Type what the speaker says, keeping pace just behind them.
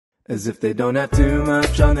As if they don't have too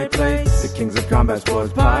much on their plates. The Kings of Combat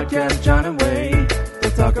Sports Podcast, John and Wade.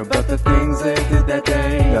 They'll talk about the things they did that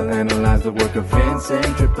day. They'll analyze the work of Vince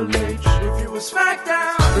and Triple H. Review a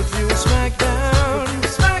SmackDown. Review a SmackDown. Review a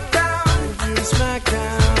SmackDown. Review a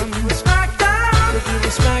SmackDown. Review a SmackDown. Review a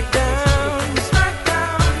SmackDown. Review a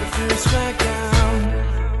SmackDown. Review a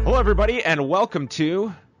SmackDown. Hello, everybody, and welcome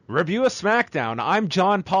to Review a SmackDown. I'm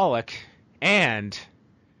John Pollock, and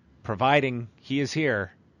providing he is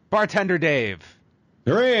here, Bartender Dave.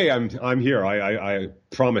 Hooray! I'm here. I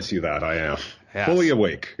promise you that I am Yes. fully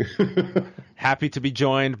awake. Happy to be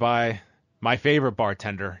joined by my favorite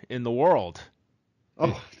bartender in the world.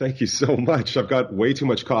 Oh, thank you so much. I've got way too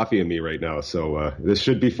much coffee in me right now, so this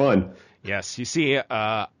should be fun. Yes, you see,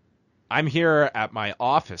 I'm here at my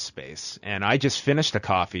office space, and I just finished a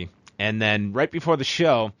coffee, and then right before the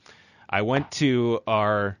show, I went to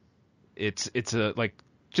our it's a like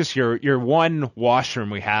just your one washroom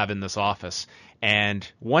we have in this office. And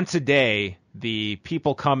once a day, the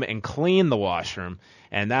people come and clean the washroom,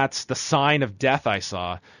 and that's the sign of death I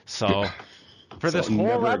saw. So for this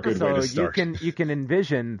whole episode, you can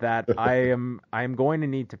envision that I am going to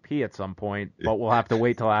need to pee at some point, but we'll have to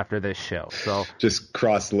wait till after this show. So just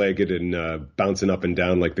cross-legged and bouncing up and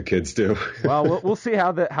down like the kids do. Well, we'll see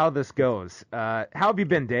how this goes. How have you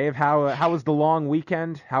been, Dave? How was the long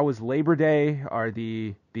weekend? How was Labor Day? Are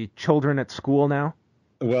the children at school now?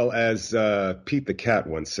 Well, as Pete the Cat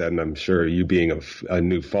once said, and I'm sure you being a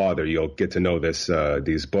new father, you'll get to know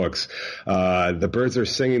these books. The birds are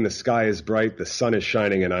singing, the sky is bright, the sun is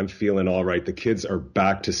shining, and I'm feeling all right. The kids are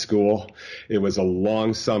back to school. It was a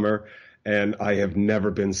long summer, and I have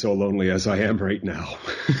never been so lonely as I am right now.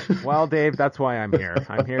 Well, Dave, that's why I'm here.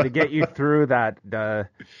 I'm here to get you through that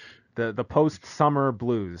the post-summer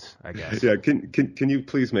blues, I guess. Yeah, can you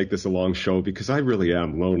please make this a long show? Because I really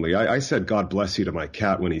am lonely. I said God bless you to my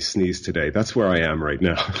cat when he sneezed today. That's where I am right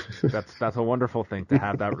now. That's a wonderful thing to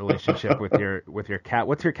have that relationship with your cat.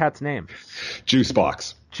 What's your cat's name?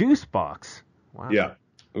 Juicebox. Juicebox. Wow.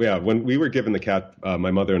 Yeah, when we were given the cat, my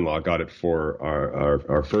mother-in-law got it for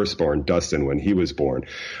our firstborn, Dustin, when he was born,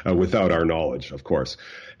 without our knowledge, of course.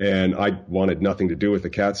 And I wanted nothing to do with the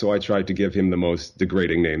cat, so I tried to give him the most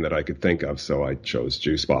degrading name that I could think of, so I chose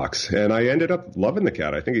Juicebox. And I ended up loving the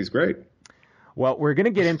cat. I think he's great. Well, we're going to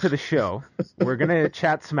get into the show. We're going to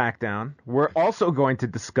chat SmackDown. We're also going to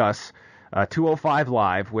discuss 205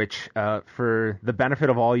 Live, which, for the benefit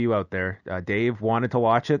of all you out there, Dave wanted to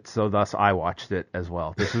watch it, so thus I watched it as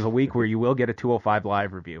well. This is a week where you will get a 205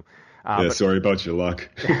 Live review. Sorry about your luck.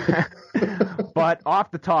 But off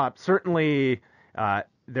the top, certainly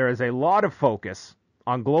there is a lot of focus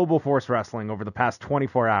on Global Force Wrestling over the past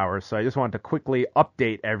 24 hours, so I just wanted to quickly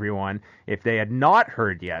update everyone, if they had not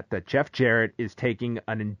heard yet, that Jeff Jarrett is taking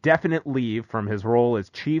an indefinite leave from his role as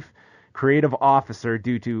Chief Creative Officer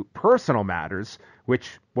due to personal matters, which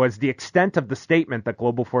was the extent of the statement that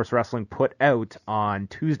Global Force Wrestling put out on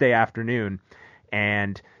Tuesday afternoon.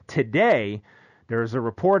 And today, there's a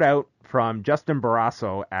report out from Justin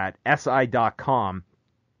Barrasso at SI.com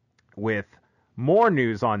with more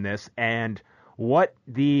news on this and what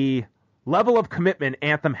the level of commitment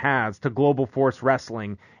Anthem has to Global Force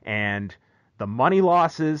Wrestling and the money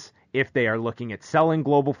losses if they are looking at selling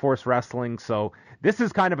Global Force Wrestling. So this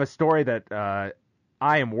is kind of a story that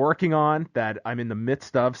I am working on, that I'm in the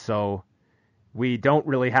midst of, so we don't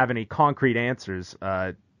really have any concrete answers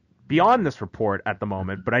beyond this report at the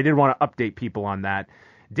moment, but I did want to update people on that.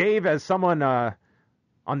 Dave, as someone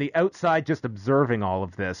on the outside just observing all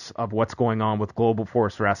of this, of what's going on with Global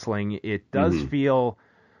Force Wrestling, it does feel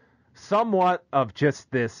somewhat of just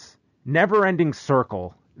this never-ending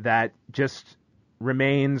circle that just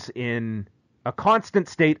remains in a constant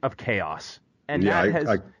state of chaos. And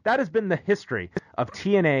that has been the history of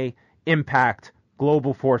TNA, Impact,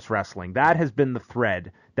 Global Force Wrestling. That has been the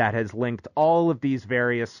thread that has linked all of these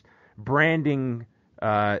various branding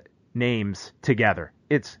names together.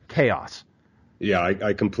 It's chaos. Yeah,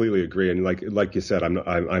 I completely agree. And like you said,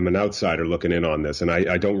 I'm an outsider looking in on this, and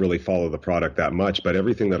I don't really follow the product that much. But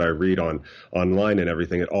everything that I read online and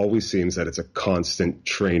everything, it always seems that it's a constant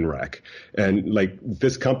train wreck. And like,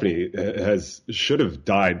 this company should have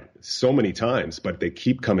died so many times, but they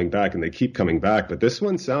keep coming back and they keep coming back. But this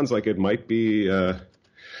one sounds like it might be. I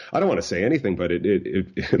don't want to say anything, but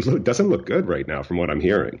it doesn't look good right now from what I'm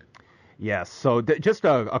hearing. Yes, so just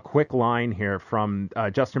a quick line here from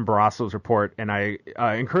Justin Barrasso's report, and I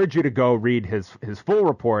encourage you to go read his full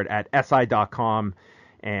report at SI.com,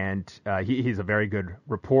 and he's a very good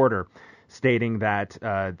reporter, stating that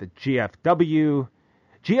the GFW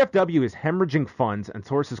is hemorrhaging funds, and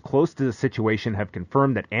sources close to the situation have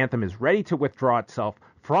confirmed that Anthem is ready to withdraw itself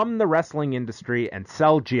from the wrestling industry and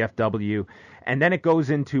sell GFW. And then it goes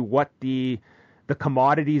into what the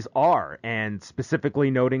commodities are, and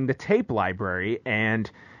specifically noting the tape library.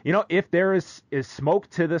 And, if there is smoke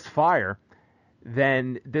to this fire,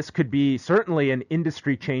 then this could be certainly an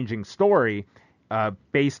industry-changing story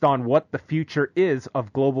based on what the future is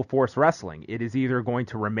of Global Force Wrestling. It is either going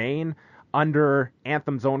to remain under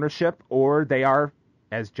Anthem's ownership, or they are,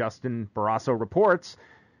 as Justin Barrasso reports,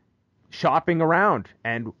 shopping around.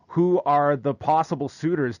 And who are the possible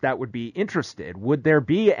suitors that would be interested? Would there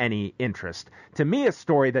be any interest? To me, a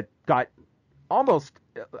story that got almost,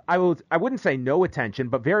 I wouldn't say no attention,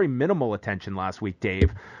 but very minimal attention last week,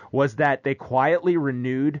 Dave, was that they quietly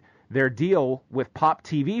renewed their deal with Pop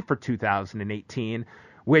TV for 2018,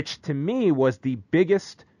 which to me was the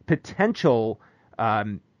biggest potential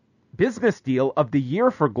business deal of the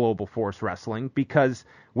year for Global Force Wrestling, because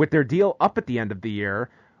with their deal up at the end of the year,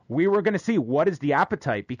 we were going to see what is the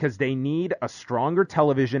appetite, because they need a stronger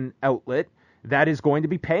television outlet that is going to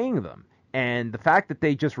be paying them. And the fact that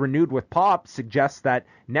they just renewed with Pop suggests that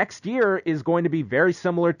next year is going to be very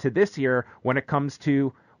similar to this year when it comes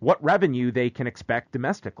to what revenue they can expect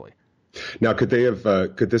domestically. Now, could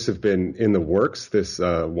this have been in the works, this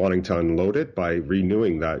wanting to unload it by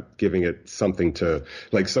renewing that, giving it something to,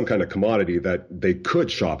 like some kind of commodity that they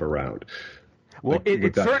could shop around? Well,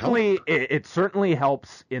 it certainly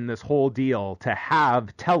helps in this whole deal to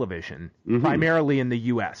have television, primarily in the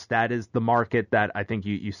U.S. That is the market that I think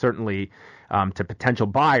you certainly, to potential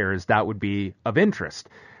buyers, that would be of interest.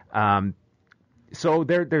 So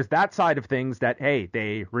there's that side of things that, hey,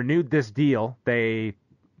 they renewed this deal. They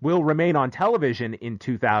will remain on television in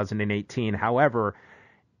 2018. However,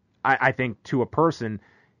 I think to a person,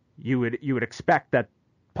 you would expect that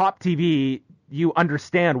Pop TV, you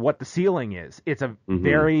understand what the ceiling is. It's a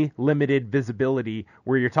very limited visibility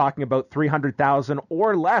where you're talking about 300,000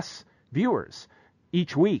 or less viewers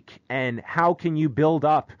each week. And how can you build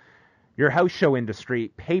up your house show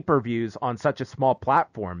industry pay-per-views on such a small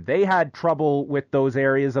platform? They had trouble with those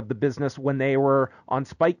areas of the business when they were on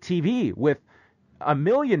Spike TV with 1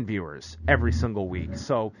 million viewers every single week.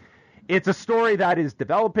 So it's a story that is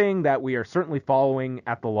developing, that we are certainly following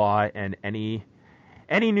at the Law, and any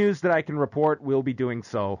news that I can report, we'll be doing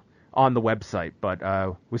so on the website. But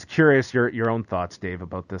was curious your own thoughts, Dave,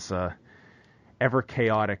 about this ever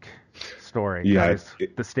chaotic story. Yeah, that is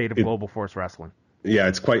the state of Global Force Wrestling. Yeah,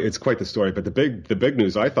 it's quite the story. But the big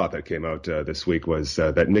news I thought that came out this week was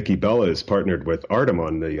that Nikki Bella is partnered with Artem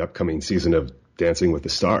on the upcoming season of Dancing with the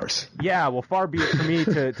Stars. Yeah, well, far be it for me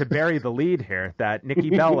to bury the lead here that Nikki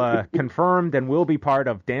Bella confirmed and will be part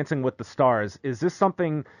of Dancing with the Stars. Is this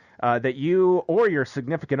something that you or your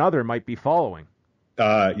significant other might be following?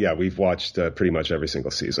 Yeah, we've watched pretty much every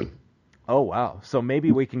single season. Oh, wow. So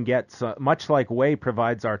maybe we can get, much like Way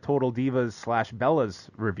provides our Total Divas / Bellas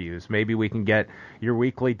reviews, maybe we can get your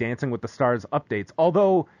weekly Dancing with the Stars updates.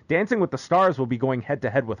 Although Dancing with the Stars will be going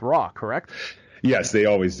head-to-head with Raw, correct? Yes, they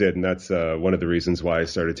always did, and that's one of the reasons why I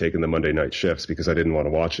started taking the Monday night shifts, because I didn't want to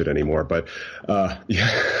watch it anymore. But yeah,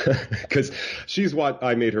 because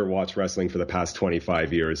I made her watch wrestling for the past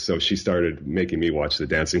 25 years, so she started making me watch the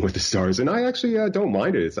Dancing with the Stars, and I actually don't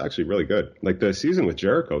mind it. It's actually really good. Like the season with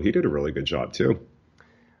Jericho, he did a really good job too.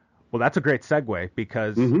 Well, that's a great segue,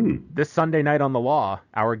 because this Sunday night on the Law,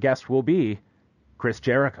 our guest will be Chris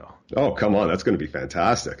Jericho. Oh, come on, that's going to be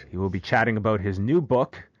fantastic. He will be chatting about his new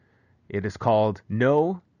book. It is called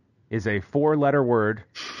No is a 4-letter word,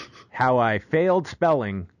 How I Failed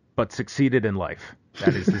Spelling But Succeeded in Life.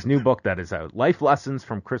 That is his new book that is out. Life Lessons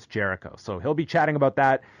from Chris Jericho. So he'll be chatting about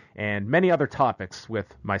that and many other topics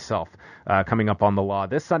with myself coming up on the Law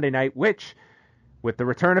this Sunday night, which, with the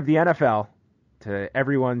return of the NFL, to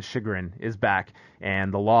everyone's chagrin, is back.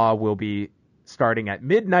 And the Law will be starting at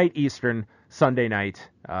midnight Eastern Sunday night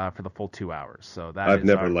for the full 2 hours. So I've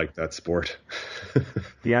never liked that sport.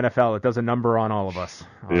 The NFL, it does a number on all of us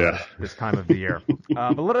this time of the year.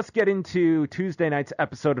 But let us get into Tuesday night's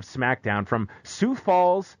episode of SmackDown from Sioux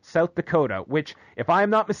Falls, South Dakota, which, if I am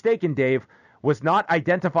not mistaken, Dave, was not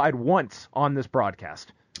identified once on this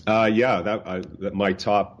broadcast. My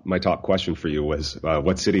top question for you was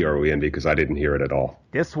what city are we in, because I didn't hear it at all.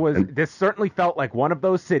 This certainly felt like one of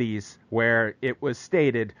those cities where it was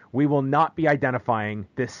stated we will not be identifying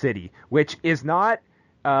this city, which is not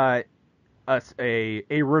a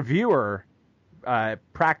reviewer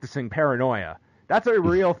practicing paranoia. That's a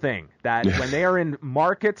real thing, that when they are in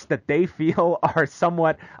markets that they feel are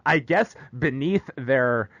somewhat, I guess, beneath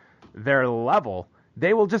their level,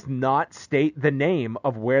 they will just not state the name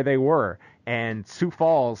of where they were. And Sioux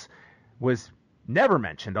Falls was never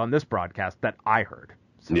mentioned on this broadcast that I heard.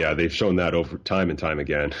 So, yeah, they've shown that over time and time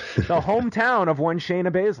again. the hometown of one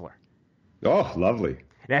Shayna Baszler. Oh, lovely.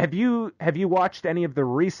 Now, have you watched any of the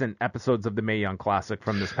recent episodes of the Mae Young Classic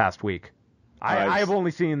from this past week? I have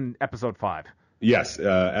only seen episode 5. Yes,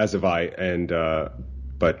 as have I,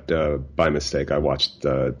 but by mistake, I watched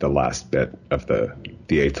the last bit of the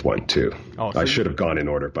 8th one too. Oh, so I should have gone in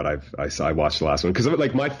order, but I watched the last one because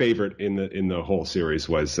like my favorite in the whole series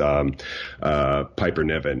was Piper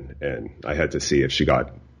Niven, and I had to see if she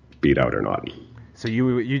got beat out or not. So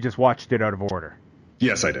you just watched it out of order.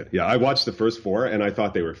 Yes, I did. Yeah, I watched the first 4, and I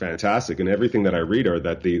thought they were fantastic. And everything that I read are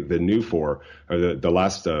that the new 4, or the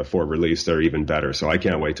last 4 released, are even better. So I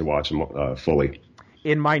can't wait to watch them fully.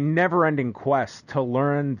 In my never-ending quest to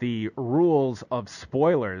learn the rules of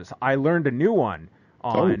spoilers, I learned a new one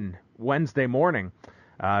on Wednesday morning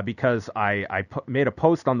because I made a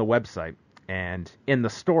post on the website, and in the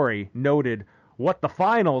story noted what the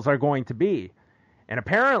finals are going to be. And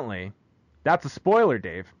apparently, that's a spoiler,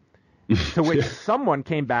 Dave. To which someone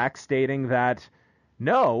came back stating that,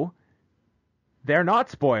 no, they're not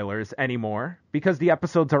spoilers anymore because the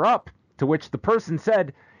episodes are up. To which the person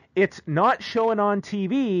said, it's not showing on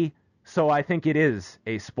TV, so I think it is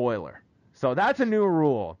a spoiler. So that's a new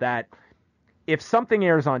rule, that if something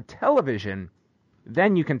airs on television,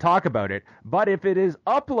 then you can talk about it. But if it is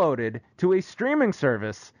uploaded to a streaming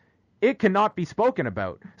service, it cannot be spoken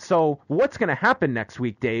about. So what's going to happen next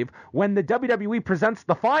week, Dave, when the WWE presents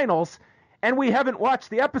the finals and we haven't watched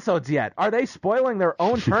the episodes yet? Are they spoiling their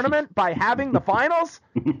own tournament by having the finals?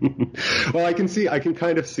 Well, I can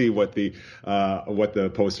kind of see what the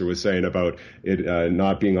poster was saying about it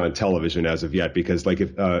not being on television as of yet, because like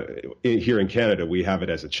if here in Canada we have it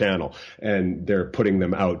as a channel and they're putting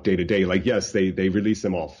them out day to day. Like yes, they release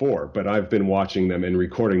them all 4, but I've been watching them and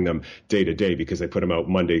recording them day to day because they put them out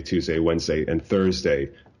Monday, Tuesday, Wednesday, and Thursday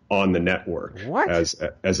on the network. What? As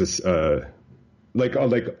a like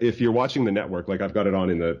if you're watching the network, like I've got it on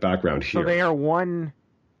in the background here. So they are one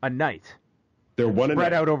a night. They're one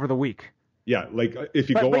spread out over the week. Yeah, like if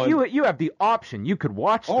you go but on. you have the option. You could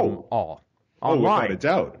watch them all online. Without a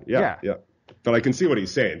doubt. Yeah. But I can see what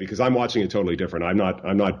he's saying because I'm watching it totally different. I'm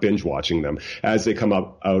not binge watching them. As they come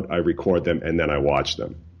out, I record them and then I watch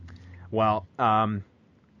them. Well,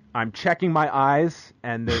 I'm checking my eyes,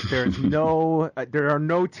 and there are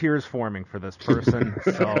no tears forming for this person.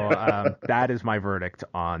 So that is my verdict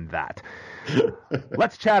on that.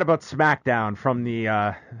 Let's chat about SmackDown from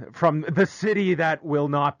the city that will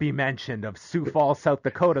not be mentioned, of Sioux Falls, South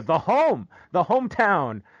Dakota, the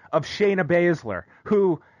hometown of Shayna Baszler,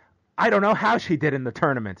 who I don't know how she did in the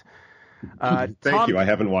tournament. Thank you. I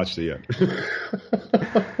haven't watched it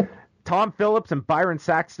yet. Tom Phillips and Byron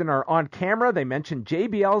Saxton are on camera. They mention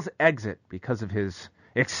JBL's exit because of his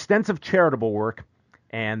extensive charitable work,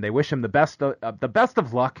 and they wish him the best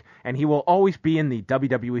of luck, and he will always be in the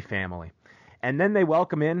WWE family. And then they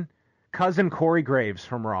welcome in cousin Corey Graves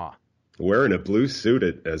from Raw. Wearing a blue suit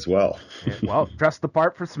as well. Well, dressed the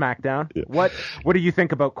part for SmackDown. Yeah. What do you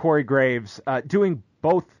think about Corey Graves doing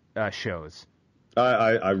both shows?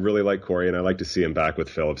 I really like Corey, and I like to see him back with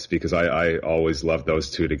Phillips because I always loved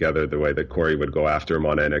those two together, the way that Corey would go after him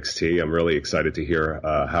on NXT. I'm really excited to hear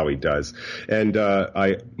how he does. And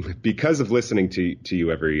because of listening to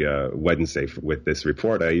you every Wednesday with this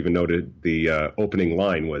report, I even noted the opening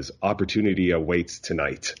line was, "Opportunity awaits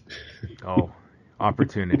tonight." Oh,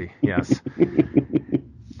 opportunity, yes.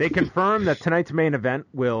 They confirm that tonight's main event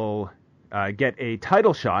will get a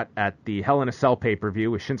title shot at the Hell in a Cell pay-per-view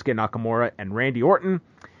with Shinsuke Nakamura and Randy Orton.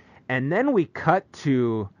 And then we cut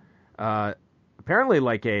to apparently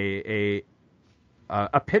like a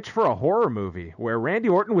pitch for a horror movie where Randy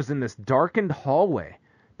Orton was in this darkened hallway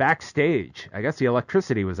backstage. I guess the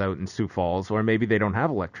electricity was out in Sioux Falls, or maybe they don't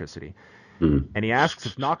have electricity. Mm. And he asks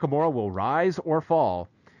if Nakamura will rise or fall,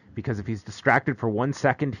 because if he's distracted for 1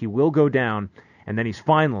 second, he will go down, and then he's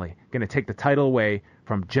finally going to take the title away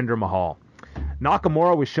from Jinder Mahal.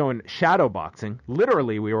 Nakamura was shown shadow boxing.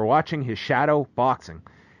 Literally, we were watching his shadow boxing.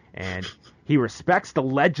 And he respects the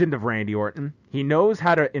legend of Randy Orton. He knows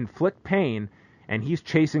how to inflict pain, and he's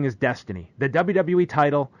chasing his destiny. The WWE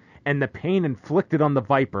title and the pain inflicted on the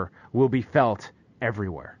Viper will be felt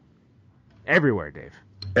everywhere. Everywhere, Dave.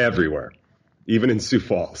 Everywhere. Even in Sioux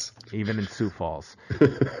Falls. Even in Sioux Falls.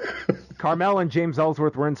 Carmel and James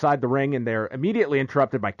Ellsworth were inside the ring, and they're immediately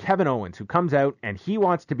interrupted by Kevin Owens, who comes out, and he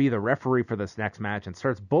wants to be the referee for this next match and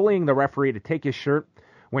starts bullying the referee to take his shirt.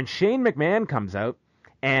 When Shane McMahon comes out,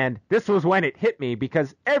 and this was when it hit me,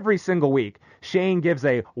 because every single week, Shane gives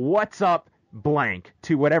a "what's up" blank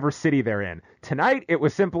to whatever city they're in. Tonight, it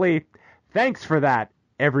was simply, "thanks for that,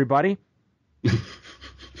 everybody."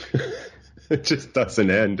 It just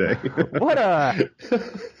doesn't end. Eh?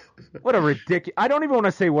 What a ridiculous... I don't even want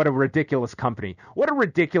to say what a ridiculous company. What a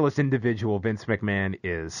ridiculous individual Vince McMahon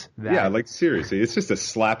is. Yeah, like seriously, it's just a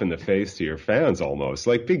slap in the face to your fans almost.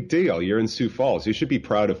 Like, big deal. You're in Sioux Falls. You should be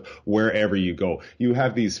proud of wherever you go. You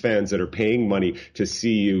have these fans that are paying money to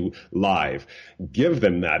see you live. Give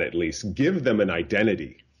them that at least. Give them an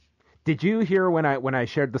identity. Did you hear when I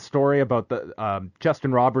shared the story about the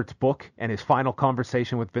Justin Roberts book and his final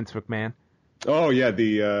conversation with Vince McMahon? Oh, yeah,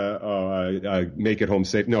 the make it home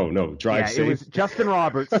safe. No, drive safe. It was Justin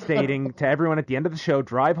Roberts stating to everyone at the end of the show,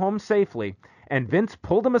 drive home safely, and Vince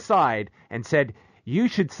pulled him aside and said, you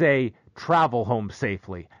should say travel home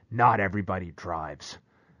safely. Not everybody drives.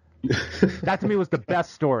 That to me was the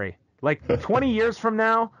best story. Like 20 years from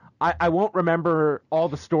now, I won't remember all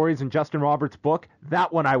the stories in Justin Roberts' book.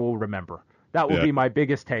 That one I will remember. That will be my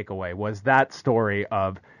biggest takeaway, was that story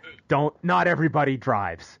of not everybody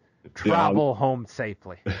drives. Travel home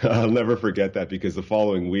safely. I'll never forget that, because the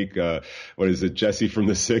following week, Jesse from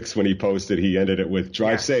the Six, when he posted, he ended it with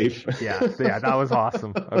drive safe. yeah, that was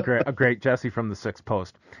awesome. A great Jesse from the Six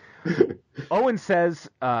post. Owen says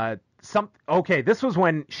this was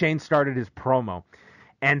when Shane started his promo,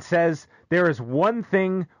 and says there is one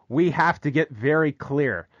thing we have to get very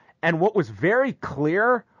clear. And what was very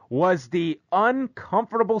clear was the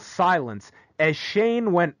uncomfortable silence as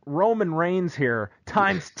Shane went Roman Reigns here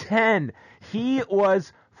times 10. He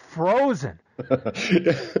was frozen.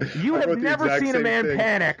 You have never seen a man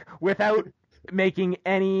panic without making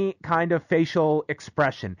any kind of facial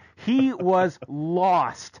expression. He was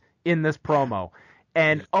lost in this promo.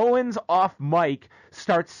 And Owens off mic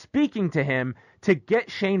starts speaking to him to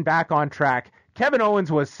get Shane back on track. Kevin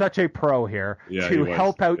Owens was such a pro here to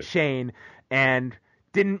help out Shane and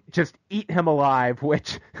didn't just eat him alive,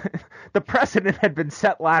 which the precedent had been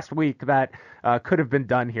set last week that could have been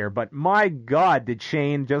done here. But my God, did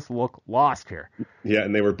Shane just look lost here. Yeah,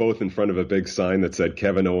 and they were both in front of a big sign that said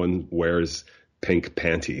Kevin Owens wears pink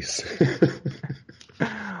panties.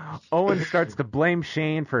 Owens starts to blame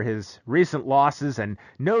Shane for his recent losses and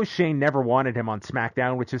knows Shane never wanted him on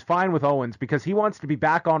SmackDown, which is fine with Owens because he wants to be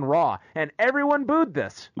back on Raw. And everyone booed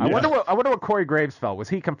this. Yeah. I wonder what Corey Graves felt. Was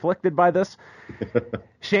he conflicted by this?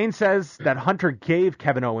 Shane says that Hunter gave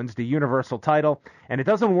Kevin Owens the Universal title, and it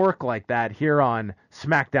doesn't work like that here on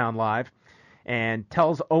SmackDown Live, and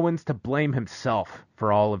tells Owens to blame himself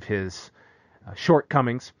for all of his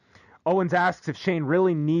shortcomings. Owens asks if Shane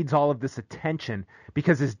really needs all of this attention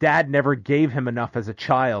because his dad never gave him enough as a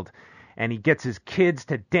child. And he gets his kids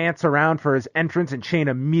to dance around for his entrance, and Shane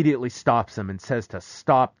immediately stops him and says to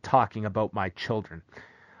stop talking about my children.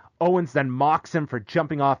 Owens then mocks him for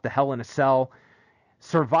jumping off the Hell in a Cell,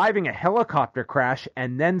 surviving a helicopter crash,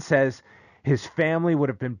 and then says his family would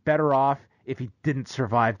have been better off if he didn't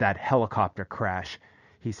survive that helicopter crash.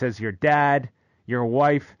 He says your dad, your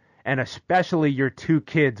wife, and especially your two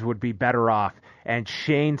kids would be better off. And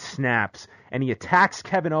Shane snaps, and he attacks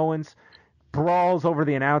Kevin Owens, brawls over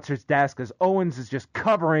the announcer's desk as Owens is just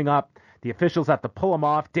covering up. The officials have to pull him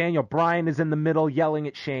off. Daniel Bryan is in the middle yelling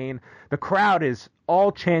at Shane. The crowd is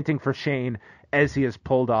all chanting for Shane as he is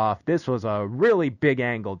pulled off. This was a really big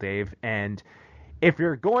angle, Dave. And if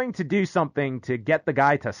you're going to do something to get the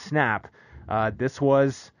guy to snap, this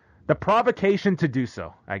was the provocation to do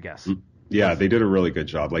so, I guess. Yeah, they did a really good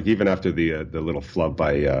job. Like, even after the little flub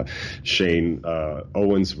by Shane,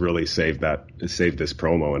 Owens really saved this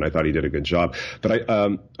promo, and I thought he did a good job. But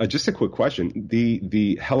I just a quick question: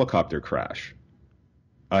 the helicopter crash.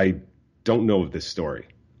 I don't know of this story.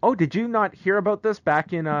 Oh, did you not hear about this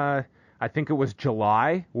back in I think it was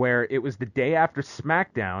July, where it was the day after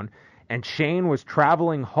SmackDown, and Shane was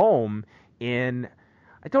traveling home in,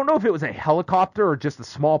 I don't know if it was a helicopter or just a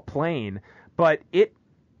small plane, but it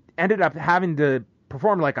ended up having to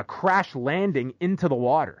perform like a crash landing into the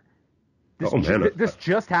water. This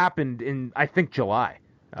just happened in, I think, July.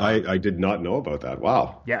 I did not know about that.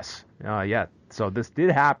 Wow. Yes. Yeah. So this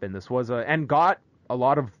did happen. This was and got a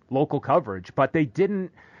lot of local coverage, but they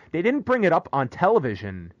didn't bring it up on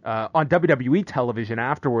television, on WWE television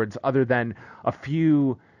afterwards, other than a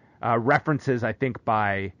few references, I think,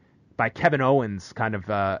 by Kevin Owens kind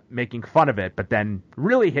of making fun of it, but then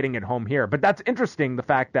really hitting it home here. But that's interesting, the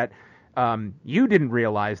fact that you didn't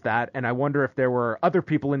realize that, and I wonder if there were other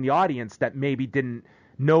people in the audience that maybe didn't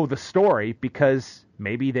know the story because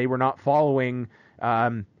maybe they were not following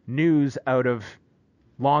news out of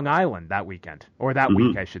Long Island that weekend, or that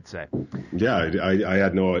week, I should say. Yeah, I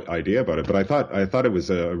had no idea about it, but I thought it was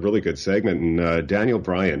a really good segment, and Daniel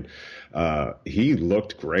Bryan, he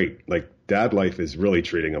looked great. Like, dad life is really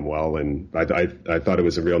treating him well, and I thought it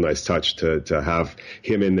was a real nice touch to have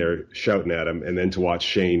him in there shouting at him, and then to watch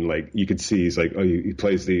Shane, like you could see he's like, oh, he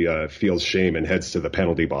plays the feels shame and heads to the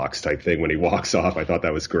penalty box type thing when he walks off. I thought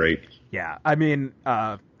that was great. Yeah, I mean,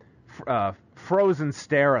 frozen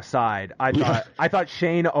stare aside, I thought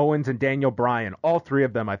Shane, Owens, and Daniel Bryan, all three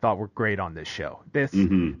of them, I thought were great on this show. This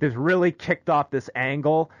really kicked off this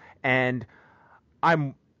angle, and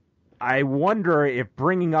I wonder if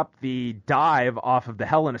bringing up the dive off of the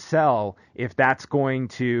Hell in a Cell, if that's going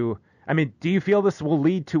to, I mean, do you feel this will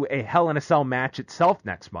lead to a Hell in a Cell match itself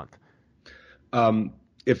next month?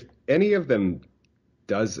 If any of them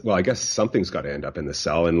does, well, I guess something's got to end up in the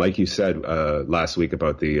cell. And like you said last week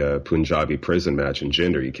about the Punjabi prison match in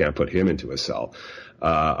Jinder, you can't put him into a cell.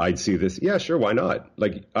 I'd see this. Yeah, sure. Why not?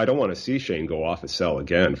 Like, I don't want to see Shane go off a cell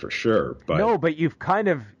again for sure. But no, but you've kind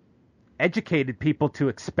of educated people to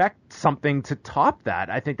expect something to top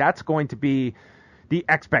that. I think that's going to be the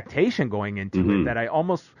expectation going into it, that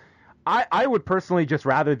I would personally just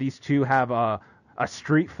rather these two have a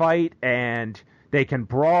street fight and they can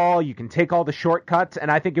brawl, you can take all the shortcuts,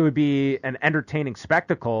 and I think it would be an entertaining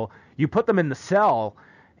spectacle. You put them in the cell,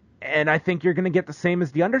 and I think you're going to get the same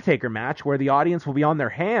as the Undertaker match, where the audience will be on their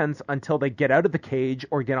hands until they get out of the cage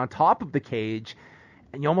or get on top of the cage,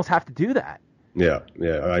 and you almost have to do that. Yeah,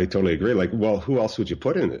 I totally agree. Like, well, who else would you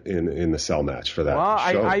put in the cell match for that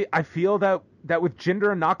show? I feel that with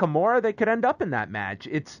Jinder and Nakamura, they could end up in that match.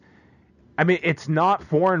 It's not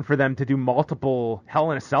foreign for them to do multiple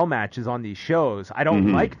Hell in a Cell matches on these shows. I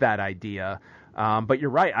don't like that idea, but you're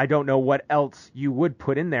right. I don't know what else you would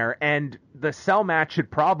put in there, and the Cell match should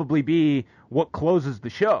probably be what closes the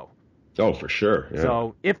show. Oh, for sure. Yeah.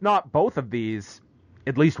 So if not both of these,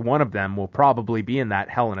 at least one of them will probably be in that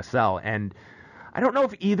Hell in a Cell, and I don't know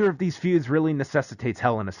if either of these feuds really necessitates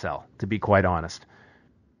Hell in a Cell, to be quite honest.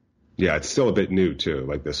 Yeah, it's still a bit new too,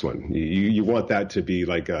 like this one. You want that to be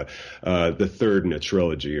like the third in a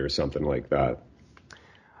trilogy or something like that.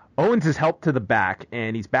 Owens is helped to the back,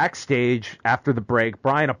 and he's backstage after the break.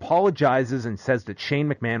 Bryan apologizes and says that Shane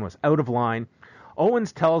McMahon was out of line.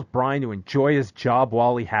 Owens tells Bryan to enjoy his job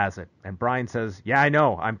while he has it, and Bryan says, "Yeah, I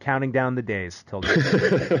know. I'm counting down the days till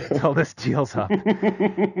this deal's up."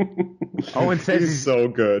 Owens says he's so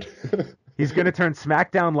good. He's going to turn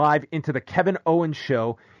SmackDown Live into the Kevin Owens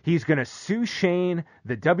show. He's going to sue Shane,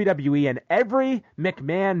 the WWE, and every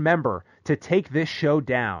McMahon member to take this show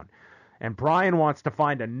down. And Bryan wants to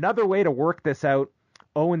find another way to work this out.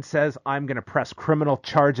 Owens says, "I'm going to press criminal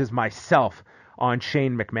charges myself on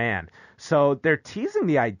Shane McMahon." So they're teasing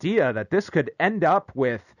the idea that this could end up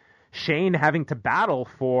with Shane having to battle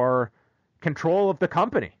for control of the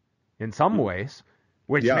company in some ways.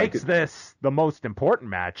 Which makes this the most important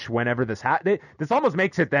match whenever this happens. This almost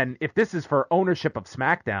makes it then, if this is for ownership of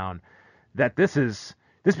SmackDown, that this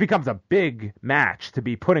becomes a big match to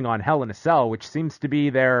be putting on Hell in a Cell, which seems to be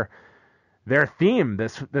their theme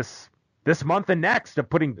this month and next, of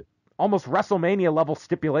putting almost WrestleMania level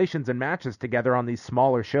stipulations and matches together on these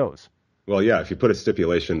smaller shows. Well, yeah, if you put a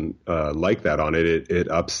stipulation like that on it,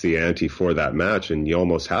 it ups the ante for that match, and you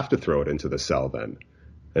almost have to throw it into the cell then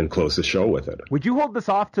and close the show with it. Would you hold this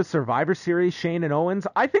off to Survivor Series, Shane and Owens?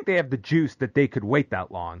 I think they have the juice that they could wait that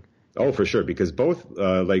long. Oh, for sure, because both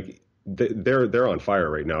they're on fire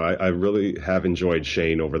right now. I really have enjoyed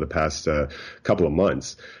Shane over the past couple of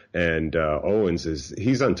months, and Owens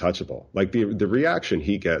he's untouchable. Like the reaction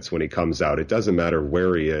he gets when he comes out, it doesn't matter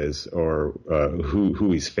where he is or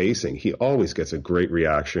who he's facing. He always gets a great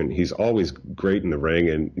reaction. He's always great in the ring,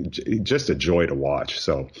 and just a joy to watch.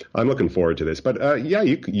 So I'm looking forward to this. But yeah,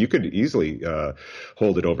 you could easily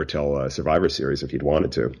hold it over till Survivor Series if you'd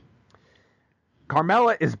wanted to.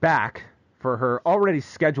 Carmella is back for her already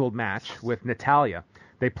scheduled match with Natalya.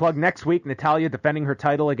 They plug next week Natalya defending her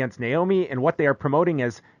title against Naomi in what they are promoting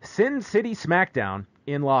as Sin City SmackDown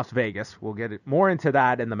in Las Vegas. We'll get more into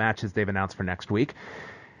that in the matches they've announced for next week.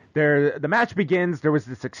 The match begins. There was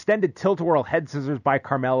this extended tilt-a-whirl head scissors by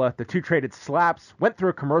Carmella. The two traded slaps, went through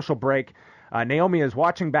a commercial break. Naomi is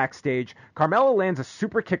watching backstage. Carmella lands a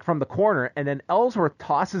super kick from the corner, and then Ellsworth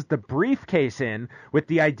tosses the briefcase in with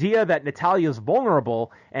the idea that Natalya is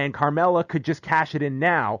vulnerable and Carmella could just cash it in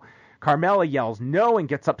now. Carmella yells no and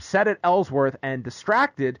gets upset at Ellsworth and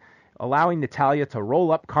distracted, allowing Natalya to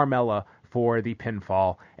roll up Carmella for the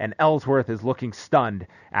pinfall. And Ellsworth is looking stunned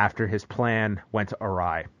after his plan went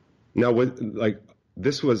awry. Now, was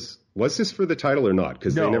this for the title or not?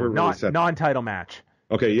 Because they never really said. Non-title match.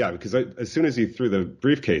 Okay, yeah, because as soon as he threw the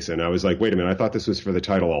briefcase in, I was like, wait a minute, I thought this was for the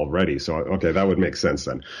title already. So, okay, that would make sense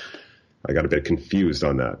then. I got a bit confused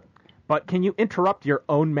on that. But can you interrupt your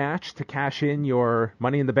own match to cash in your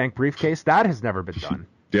Money in the Bank briefcase? That has never been done.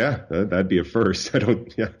 Yeah, that'd be a first. I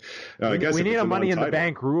don't. Yeah, I guess we need a Money in the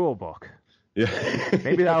Bank rule book. Yeah,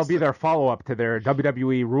 maybe that'll be their follow-up to their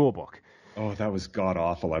WWE rule book. Oh, that was god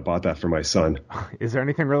awful. I bought that for my son. Is there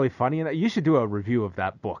anything really funny in that? You should do a review of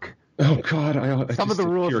that book. Oh God! Some of the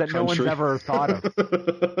rules that no one's ever thought of.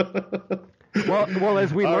 Well,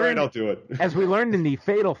 as we learned, all right, I'll do it. As we learned in the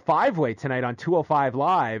Fatal 5-Way tonight on 205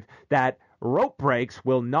 Live, that rope breaks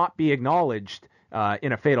will not be acknowledged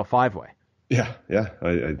in a Fatal 5-Way. Yeah,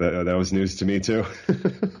 that was news to me too.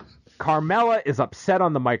 Carmella is upset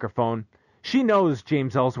on the microphone. She knows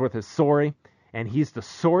James Ellsworth is sorry, and he's the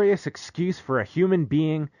sorriest excuse for a human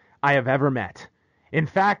being I have ever met. In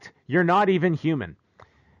fact, you're not even human.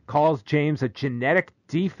 Calls James a genetic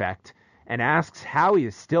defect and asks how he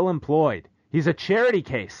is still employed. He's a charity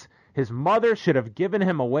case. His mother should have given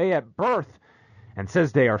him away at birth, and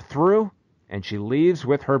says they are through, and she leaves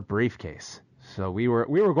with her briefcase. So we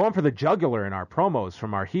were going for the jugular in our promos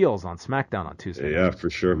from our heels on SmackDown on Tuesday. Yeah, for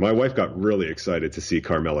sure. My wife got really excited to see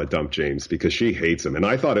Carmella dump James because she hates him, and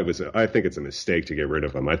I think it's a mistake to get rid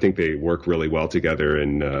of him. I think they work really well together,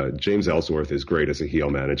 and James Ellsworth is great as a heel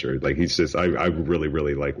manager. Like he's just, I really,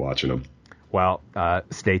 really like watching him. Well,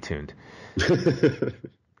 stay tuned.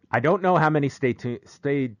 I don't know how many stay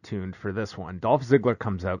tuned for this one. Dolph Ziggler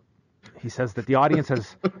comes out. He says that the audience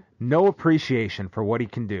has no appreciation for what he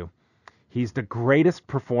can do. He's the greatest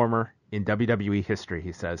performer in WWE history,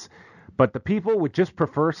 he says. But the people would just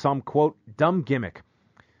prefer some, quote, dumb gimmick.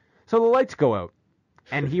 So the lights go out,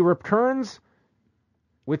 and he returns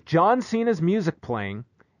with John Cena's music playing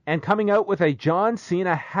and coming out with a John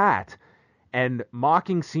Cena hat and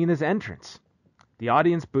mocking Cena's entrance. The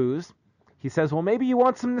audience boos. He says, well, maybe you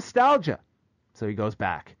want some nostalgia. So he goes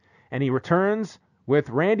back. And he returns with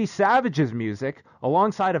Randy Savage's music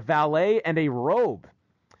alongside a valet and a robe.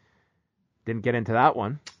 Didn't get into that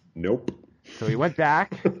one. Nope. So he went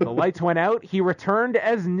back. The lights went out. He returned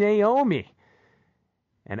as Naomi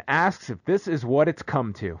and asks if this is what it's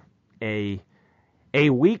come to. A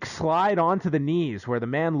weak slide onto the knees where the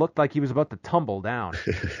man looked like he was about to tumble down.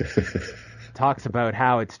 Talks about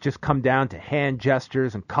how it's just come down to hand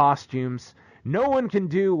gestures and costumes. No one can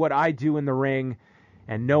do what I do in the ring,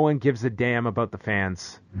 and no one gives a damn about the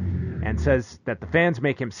fans. And says that the fans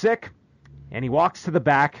make him sick, and he walks to the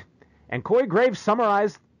back. And Corey Graves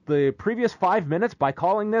summarized the previous 5 minutes by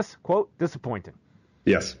calling this, quote, disappointing.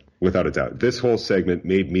 Yes, without a doubt. This whole segment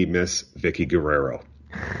made me miss Vicky Guerrero.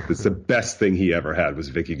 It's the best thing he ever had was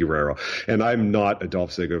Vicky Guerrero. And I'm not a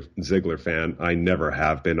Dolph Ziggler fan. I never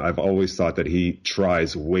have been. I've always thought that he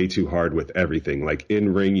tries way too hard with everything. Like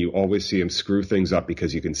in ring, you always see him screw things up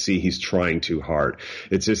because you can see he's trying too hard.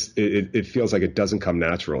 It's just, it feels like it doesn't come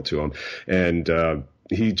natural to him. And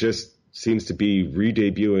he just seems to be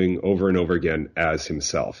re-debuting over and over again as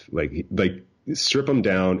himself. Like strip him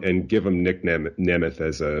down and give him Nick Nemeth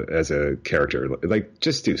as a character. Like,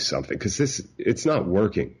 just do something, because it's not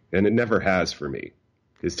working, and it never has for me.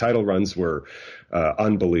 His title runs were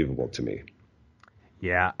unbelievable to me.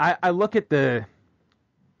 Yeah, I look at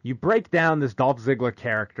you break down this Dolph Ziggler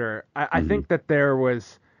character. I think that there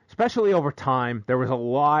was, especially over time, there was a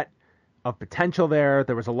lot of potential there.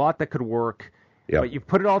 There was a lot that could work. Yep. But you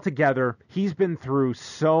put it all together, he's been through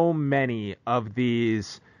so many of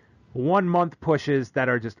these 1 month pushes that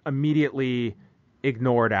are just immediately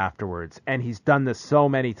ignored afterwards. And he's done this so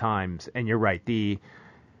many times. And you're right.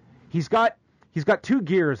 He's got two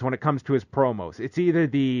gears when it comes to his promos. It's either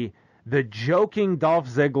the joking Dolph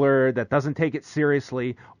Ziggler that doesn't take it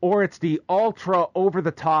seriously, or it's the ultra over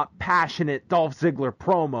the top passionate Dolph Ziggler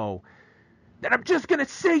promo that I'm just going to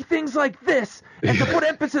say things like this and to put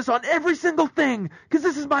emphasis on every single thing because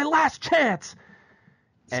this is my last chance.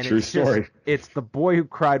 And true story. It's the boy who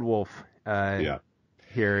cried wolf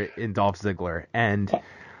here in Dolph Ziggler. And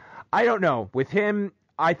I don't know. With him,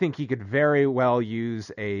 I think he could very well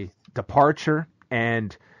use a departure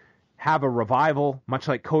and have a revival, much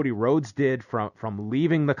like Cody Rhodes did from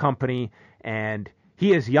leaving the company. And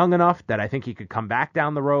he is young enough that I think he could come back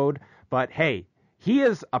down the road. But, hey, he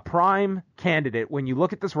is a prime candidate when you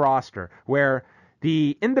look at this roster where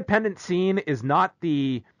the independent scene is not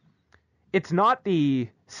the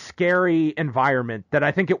scary environment that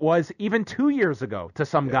I think it was even 2 years ago to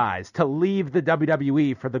some guys to leave the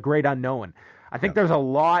WWE for the great unknown. I think there's a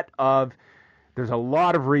lot of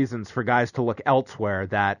reasons for guys to look elsewhere,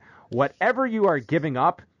 that whatever you are giving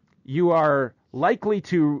up, you are likely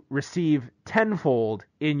to receive tenfold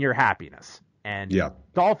in your happiness. And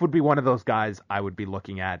Dolph would be one of those guys I would be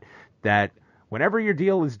looking at, that whenever your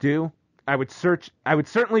deal is due, I would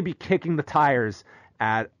certainly be kicking the tires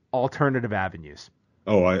at alternative avenues.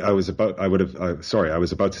 Oh, I was about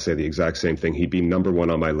to say the exact same thing. He'd be number one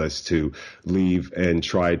on my list to leave and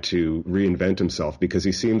try to reinvent himself, because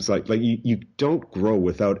he seems like you don't grow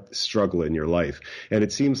without struggle in your life. And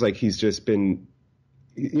it seems like he's just been,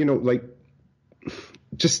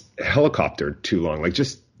 just helicoptered too long,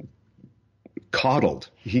 just coddled.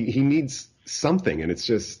 He needs something, and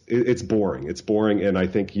it's boring. It's boring. And I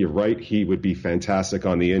think you're right. He would be fantastic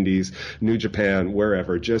on the Indies, New Japan,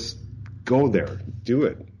 wherever. Just go there, do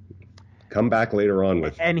it. Come back later on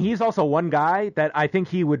with. And he's also one guy that I think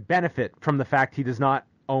he would benefit from the fact he does not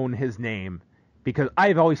own his name, because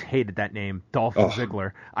I've always hated that name, Dolph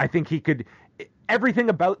Ziggler. I think he could. Everything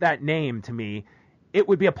about that name, to me, it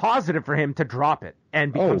would be a positive for him to drop it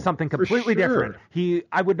and become something completely different.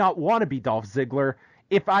 I would not want to be Dolph Ziggler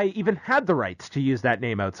if I even had the rights to use that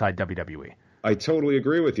name outside WWE. I totally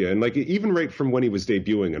agree with you. And even right from when he was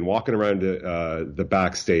debuting and walking around the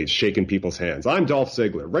backstage, shaking people's hands, I'm Dolph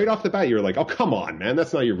Ziggler. Right off the bat, you're like, oh, come on, man.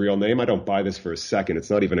 That's not your real name. I don't buy this for a second.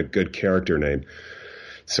 It's not even a good character name.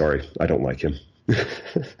 Sorry, I don't like him.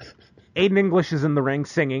 Aiden English is in the ring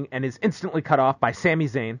singing and is instantly cut off by Sami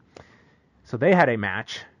Zayn. So they had a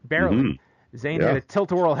match, barely. Mm-hmm. Zayn hit a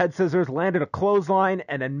tilt-a-whirl head scissors, landed a clothesline,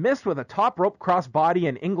 and then missed with a top rope crossbody,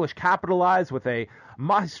 and English capitalized with a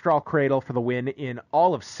Maestral Cradle for the win in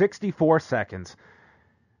all of 64 seconds.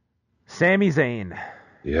 Sami Zayn.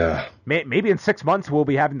 Yeah. Maybe in 6 months we'll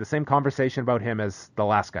be having the same conversation about him as the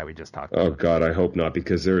last guy we just talked about. Oh, God, I hope not,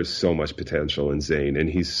 because there is so much potential in Zayn, and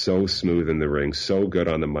he's so smooth in the ring, so good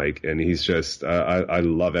on the mic, and he's just, I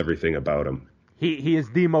love everything about him. He is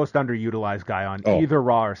the most underutilized guy on either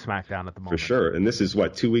Raw or SmackDown at the moment. For sure. And this is,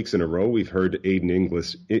 2 weeks in a row we've heard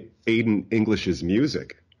Aiden English's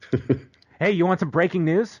music. Hey, you want some breaking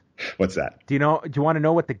news? What's that? Do you want to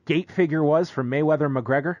know what the gate figure was for Mayweather and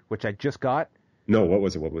McGregor, which I just got? No, what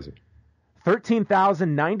was it?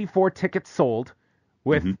 13,094 tickets sold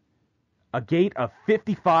with a gate of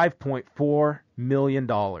 $55.4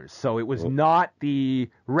 million. So it was not the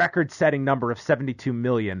record-setting number of $72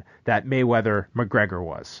 million that Mayweather-McGregor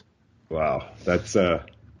was. Wow, that's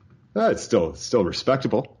it's still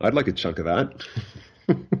respectable. I'd like a chunk of that.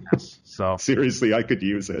 So seriously, I could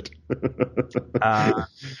use it.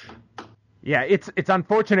 Yeah, it's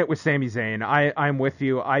unfortunate with Sami Zayn. I'm with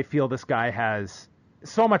you. I feel this guy has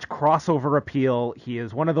so much crossover appeal. He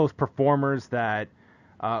is one of those performers that,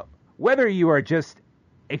 whether you are just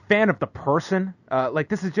a fan of the person,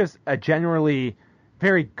 this is just a generally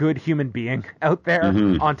very good human being out there,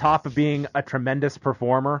 on top of being a tremendous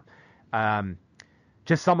performer.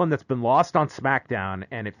 Just someone that's been lost on SmackDown,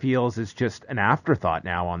 and it feels is just an afterthought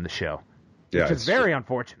now on the show, which is very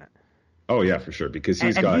unfortunate. Oh yeah, for sure, because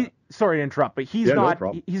sorry to interrupt, but he's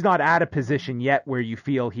not at a position yet where you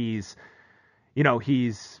feel he's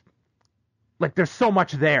like there's so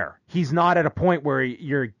much there. He's not at a point where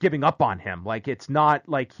you're giving up on him. Like it's not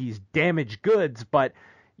like he's damaged goods, but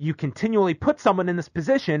you continually put someone in this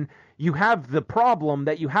position, you have the problem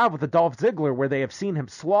that you have with the Dolph Ziggler, where they have seen him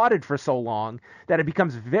slotted for so long that it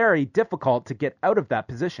becomes very difficult to get out of that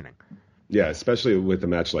positioning. Yeah, especially with a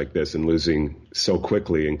match like this and losing so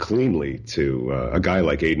quickly and cleanly to a guy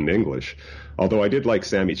like Aiden English. Although I did like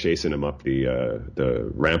Sammy chasing him up the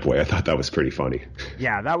rampway. I thought that was pretty funny.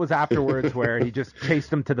 Yeah, that was afterwards where he just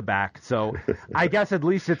chased him to the back. So I guess at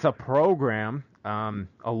least it's a program,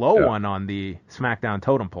 a low one on the SmackDown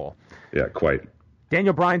totem pole. Yeah, quite.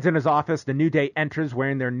 Daniel Bryan's in his office. The New Day enters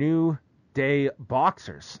wearing their New Day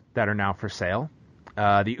boxers that are now for sale.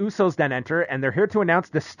 The Usos then enter, and they're here to announce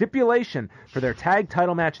the stipulation for their tag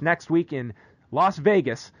title match next week in Las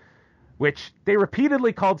Vegas, which they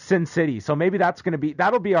repeatedly called Sin City. So maybe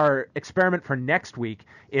that'll be our experiment for next week,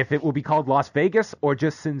 if it will be called Las Vegas or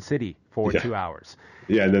just Sin City for 2 hours.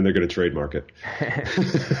 Yeah, and then they're going to trademark it.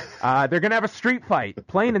 They're going to have a street fight,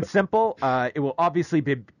 plain and simple. It will obviously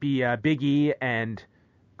be Big E and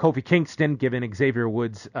Kofi Kingston, given Xavier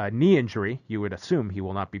Woods' knee injury. You would assume he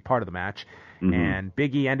will not be part of the match. Mm-hmm. And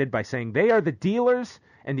Big E ended by saying they are the dealers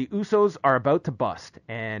and the Usos are about to bust.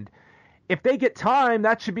 And if they get time,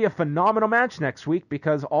 that should be a phenomenal match next week,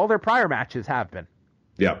 because all their prior matches have been.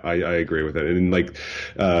 Yeah, I agree with it. And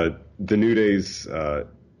the New Days,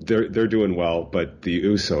 they're doing well, but the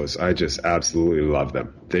Usos, I just absolutely love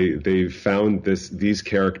them. They found these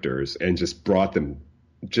characters and just brought them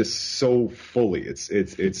just so fully.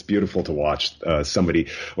 It's beautiful to watch somebody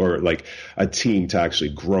or like a team to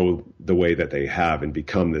actually grow the way that they have and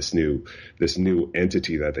become this new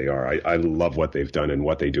entity that they are. I love what they've done and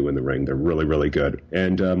what they do in the ring. They're really, really good.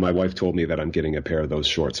 And my wife told me that I'm getting a pair of those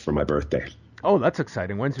shorts for my birthday. Oh, that's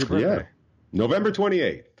exciting. When's your birthday? Yeah, November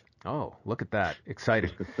 28th. Oh, look at that.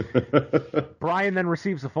 Exciting. Bryan then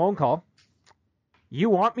receives a phone call. You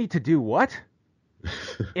want me to do what?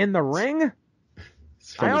 In the ring?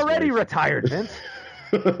 I already retired, Vince.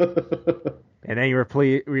 And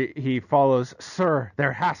then he follows, Sir,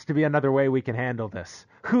 there has to be another way we can handle this.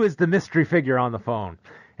 Who is the mystery figure on the phone?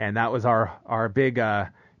 And that was our big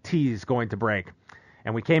tease going to break.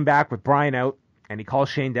 And we came back with Bryan out, and he calls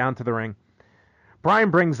Shane down to the ring.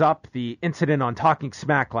 Bryan brings up the incident on Talking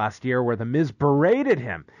Smack last year where The Miz berated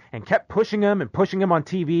him and kept pushing him on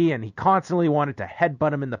TV, and he constantly wanted to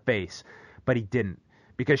headbutt him in the face. But he didn't,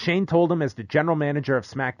 because Shane told him as the general manager of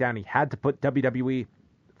SmackDown he had to put WWE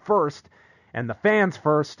first and the fans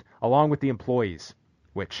first, along with the employees,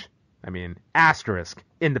 which, I mean, asterisk,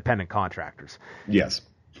 independent contractors. Yes.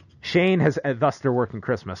 Shane has, thus they're working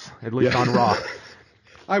Christmas, at least on Raw.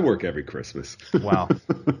 I work every Christmas. Well,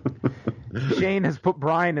 Shane has put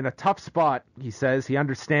Bryan in a tough spot, he says. He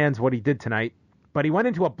understands what he did tonight, but he went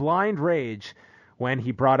into a blind rage when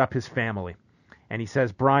he brought up his family. And he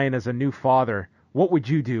says, Bryan, as a new father, what would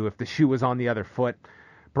you do if the shoe was on the other foot?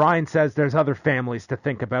 Bryan says there's other families to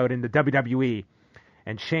think about in the WWE.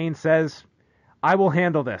 And Shane says, I will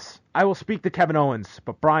handle this. I will speak to Kevin Owens.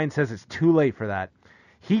 But Bryan says it's too late for that.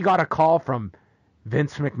 He got a call from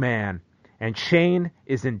Vince McMahon. And Shane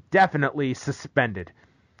is indefinitely suspended.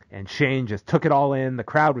 And Shane just took it all in. The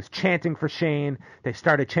crowd was chanting for Shane. They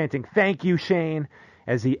started chanting, thank you, Shane,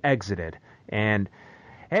 as he exited. And,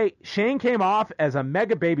 hey, Shane came off as a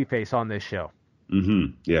mega babyface on this show.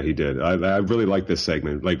 Mm-hmm. Yeah, he did. I really like this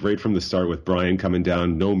segment. Like right from the start with Bryan coming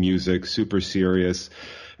down, no music, super serious.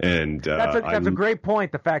 And that's a great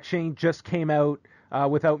point. The fact Shane just came out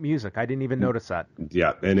without music. I didn't even notice that.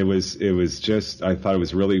 Yeah, and it was just, I thought it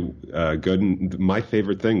was really good. And my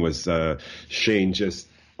favorite thing was Shane just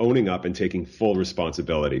owning up and taking full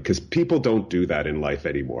responsibility, because people don't do that in life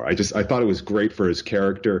anymore. I thought it was great for his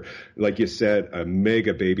character. Like you said, a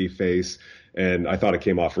mega baby face, and I thought it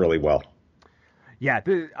came off really well. Yeah,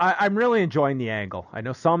 I'm really enjoying the angle. I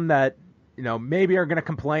know some that, maybe are going to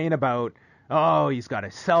complain about, oh, he's got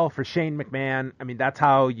to sell for Shane McMahon. I mean, that's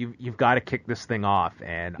how you've got to kick this thing off.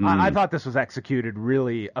 And I thought this was executed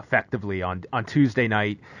really effectively on Tuesday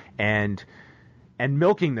night, and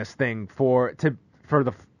milking this thing for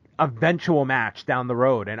the eventual match down the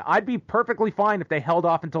road. And I'd be perfectly fine if they held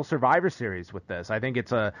off until Survivor Series with this. I think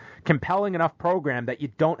it's a compelling enough program that you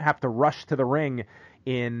don't have to rush to the ring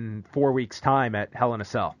in 4 weeks' time at Hell in a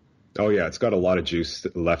Cell. Oh yeah, it's got a lot of juice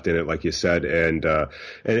left in it, like you said, and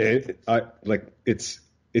it's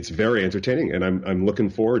very entertaining, and I'm looking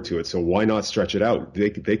forward to it. So why not stretch it out? They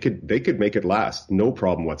could make it last, no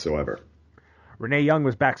problem whatsoever. Renee Young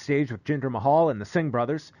was backstage with Jinder Mahal and the Singh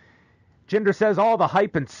brothers. Jinder says all the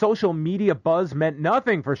hype and social media buzz meant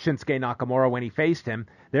nothing for Shinsuke Nakamura when he faced him.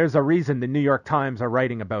 There's a reason the New York Times are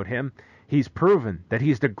writing about him. He's proven that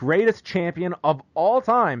he's the greatest champion of all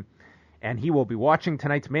time, and he will be watching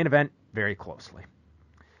tonight's main event very closely.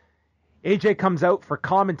 AJ comes out for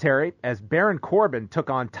commentary as Baron Corbin took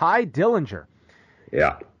on Ty Dillinger.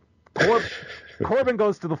 Yeah. Corbin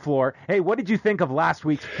goes to the floor. Hey, what did you think of last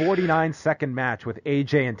week's 49-second match with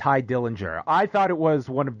AJ and Ty Dillinger? I thought it was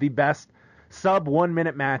one of the best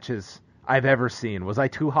sub-1-minute matches I've ever seen. Was I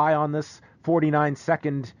too high on this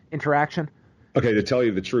 49-second interaction? Okay, to tell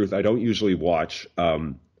you the truth, I don't usually watch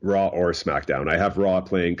Raw or SmackDown. I have Raw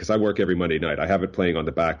playing because I work every Monday night. I have it playing on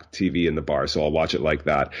the back TV in the bar, so I'll watch it like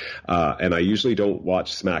that. And I usually don't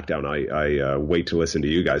watch SmackDown. I wait to listen to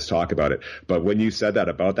you guys talk about it. But when you said that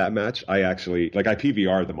about that match, I actually, I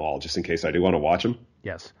PVR'd them all just in case I do want to watch them.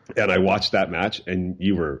 Yes. And I watched that match, and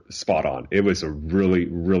you were spot on. It was a really,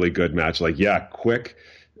 really good match. Quick,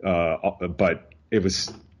 but it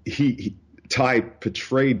was Ty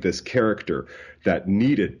portrayed this character that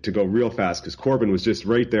needed to go real fast because Corbin was just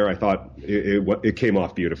right there. I thought it came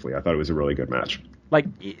off beautifully. I thought it was a really good match.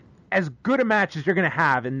 As good a match as you're going to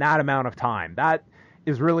have in that amount of time. That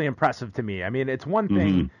is really impressive to me. I mean, it's one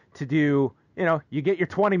thing to do, you get your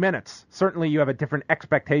 20 minutes. Certainly you have a different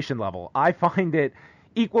expectation level. I find it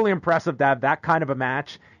equally impressive to have that kind of a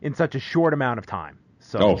match in such a short amount of time.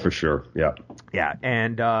 So, for sure. Yeah. Yeah.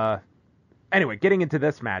 And anyway, getting into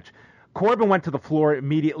this match, Corbin went to the floor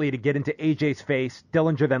immediately to get into AJ's face.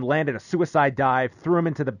 Dillinger then landed a suicide dive, threw him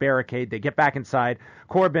into the barricade. They get back inside.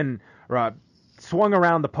 Corbin swung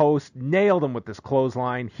around the post, nailed him with this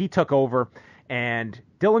clothesline. He took over, and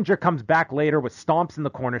Dillinger comes back later with stomps in the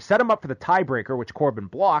corner, set him up for the tiebreaker, which Corbin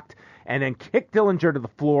blocked, and then kicked Dillinger to the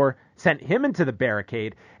floor, sent him into the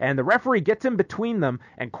barricade, and the referee gets in between them,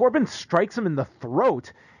 and Corbin strikes him in the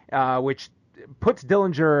throat, which puts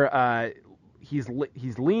Dillinger he's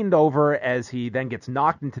leaned over as he then gets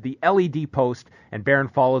knocked into the LED post, and Baron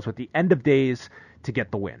follows with the end of days to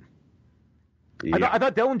get the win. Yeah. I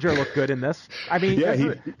thought Dillinger looked good in this. I mean,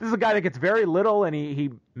 this is a guy that gets very little, and he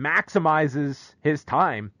maximizes his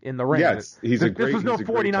time in the ring. Yes, this was no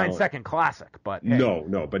 49-second classic, but hey.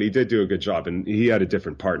 No, but he did do a good job, and he had a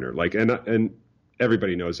different partner. Like, and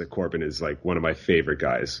everybody knows that Corbin is like one of my favorite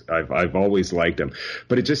guys. I've always liked him,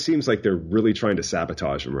 but it just seems like they're really trying to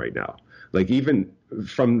sabotage him right now. Like, even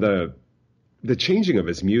from the changing of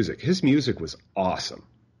his music was awesome.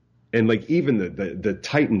 And like even the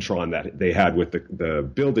Titantron that they had with the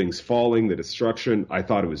buildings falling, the destruction, I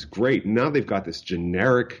thought it was great. Now they've got this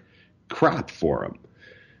generic crap for him,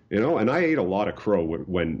 and I ate a lot of crow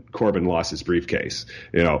when Corbin lost his briefcase,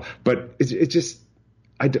 but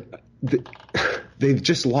they've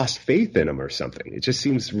just lost faith in him or something. It just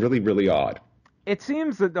seems really, really odd. It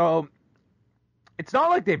seems that though, it's not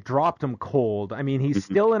like they've dropped him cold. I mean, he's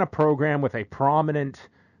still in a program with a prominent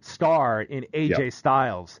star in AJ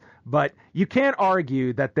Styles. But you can't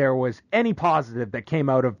argue that there was any positive that came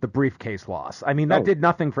out of the briefcase loss. I mean, that did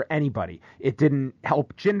nothing for anybody. It didn't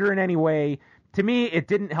help Jinder in any way. To me, it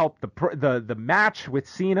didn't help the match with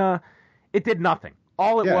Cena. It did nothing.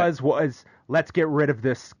 All it was let's get rid of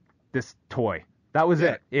this toy. That was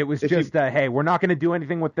it. It was just hey, we're not going to do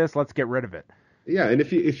anything with this. Let's get rid of it. Yeah, and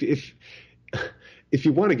if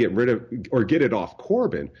you want to get rid of or get it off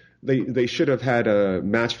Corbin, they should have had a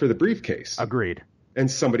match for the briefcase. Agreed. And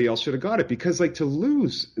somebody else should have got it, because like to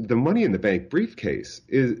lose the Money in the Bank briefcase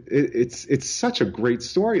it's such a great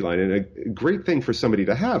storyline and a great thing for somebody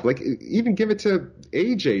to have. Like, even give it to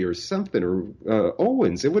AJ or something, or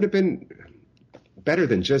Owens. It would have been better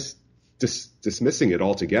than just dismissing it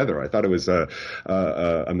altogether. I thought it was a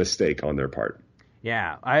mistake on their part.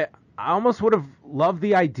 Yeah, I almost would have loved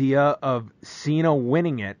the idea of Cena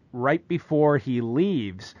winning it right before he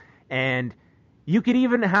leaves, and you could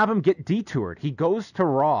even have him get detoured. He goes to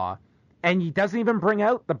Raw, and he doesn't even bring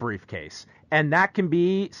out the briefcase. And that can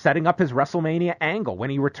be setting up his WrestleMania angle when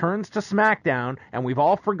he returns to SmackDown, and we've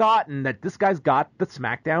all forgotten that this guy's got the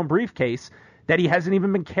SmackDown briefcase that he hasn't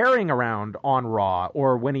even been carrying around on Raw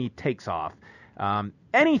or when he takes off.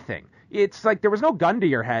 Anything. It's like there was no gun to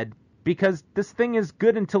your head, because this thing is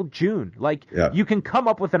good until June. Like, you can come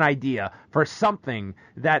up with an idea for something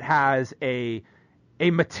that has a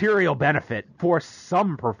material benefit for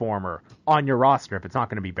some performer on your roster if it's not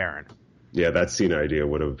going to be Baron. Yeah, that Cena idea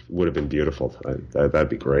would have been beautiful. That'd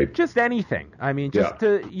be great. Just anything. I mean,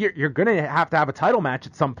 you're going to have a title match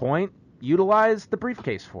at some point. Utilize the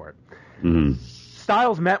briefcase for it. Mm-hmm.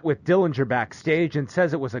 Styles met with Dillinger backstage and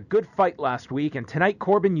says it was a good fight last week, and tonight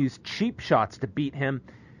Corbin used cheap shots to beat him,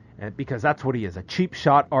 because that's what he is, a cheap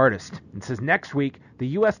shot artist. And says next week the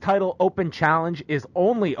U.S. title open challenge is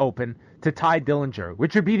only open to Ty Dillinger,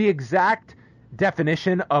 which would be the exact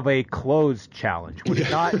definition of a closed challenge. Would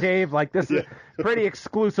it not, Dave? Like, this is a pretty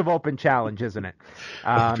exclusive open challenge, isn't it?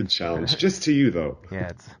 Open challenge. Just to you, though. Yeah,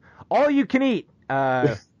 it's all you can eat.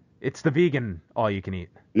 It's the vegan all you can eat.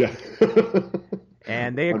 Yeah.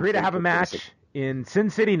 And they agree to have a match in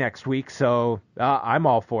Sin City next week, so I'm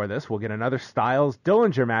all for this. We'll get another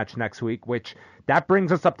Styles-Dillinger match next week, which that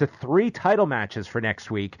brings us up to 3 title matches for next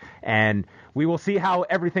week, and we will see how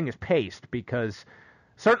everything is paced, because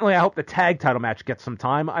certainly I hope the tag title match gets some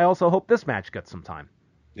time. I also hope this match gets some time.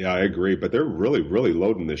 Yeah, I agree, but they're really, really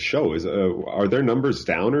loading this show. Are their numbers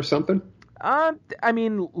down or something? I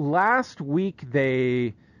mean, last week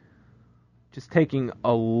they, just taking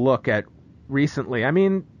a look at recently, I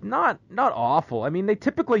mean, not awful. I mean, they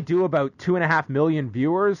typically do about 2.5 million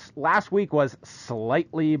viewers. Last week was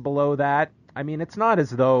slightly below that. I mean, it's not as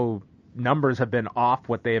though numbers have been off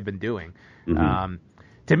what they have been doing. Mm-hmm.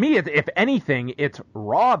 To me, if anything, it's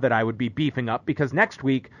Raw that I would be beefing up, because next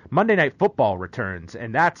week, Monday Night Football returns,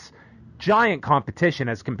 and that's giant competition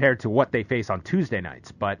as compared to what they face on Tuesday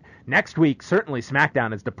nights. But next week, certainly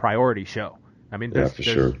SmackDown is the priority show. I mean, there's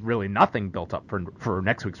really nothing built up for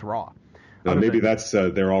next week's Raw. Maybe that's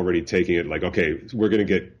they're already taking it like, okay, we're going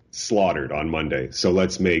to get slaughtered on Monday, so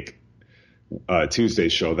let's make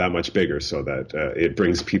Tuesday's show that much bigger so that it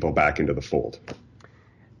brings people back into the fold.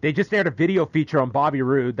 They just aired a video feature on Bobby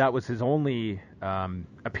Roode. That was his only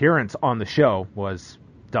appearance on the show, was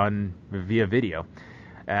done via video.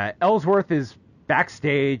 Ellsworth is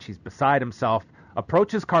backstage. He's beside himself.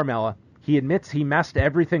 Approaches Carmella. He admits he messed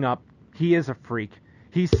everything up. He is a freak.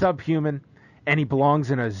 He's subhuman, and he belongs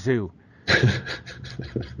in a zoo.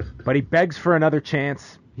 But he begs for another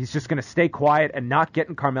chance. He's just going to stay quiet and not get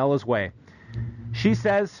in Carmella's way. She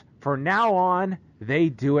says, from now on, they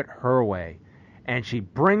do it her way. And she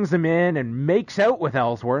brings him in and makes out with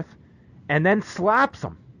Ellsworth. and then slaps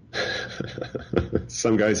him.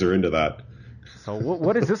 Some guys are into that. So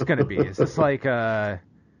what is this going to be? Is this like I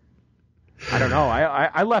don't know.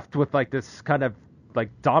 I left with like this kind of like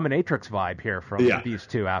dominatrix vibe here from these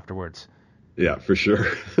two afterwards. Yeah, for sure.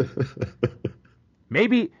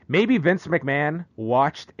 Maybe Vince McMahon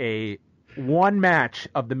watched one match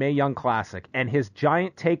of the Mae Young Classic, and his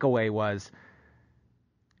giant takeaway was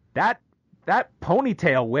that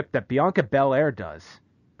ponytail whip that Bianca Belair does.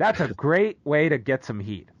 That's a great way to get some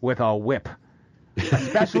heat, with a whip,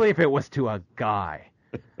 especially if it was to a guy.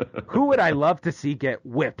 Who would I love to see get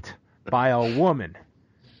whipped by a woman?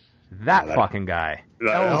 That fucking guy.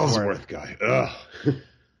 That Ellsworth guy. Ugh.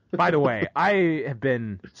 By the way, I have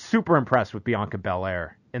been super impressed with Bianca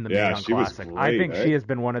Belair in the Mae Young Classic. Great, I think she has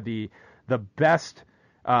been one of the best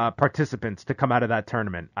participants to come out of that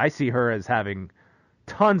tournament. I see her as having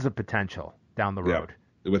tons of potential down the road.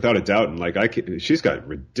 Yeah, without a doubt. And she's got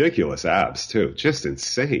ridiculous abs too. Just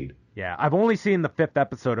insane. Yeah, I've only seen the 5th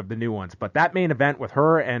episode of the new ones, but that main event with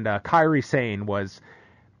her and Kairi Sane was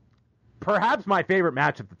perhaps my favorite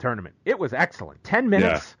match of the tournament. It was excellent. 10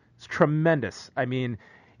 minutes. Yeah. It's tremendous. I mean,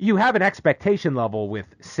 you have an expectation level with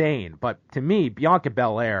Sane, but to me, Bianca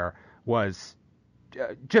Belair was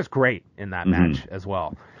just great in that match as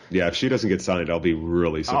well. Yeah, if she doesn't get signed, I'll be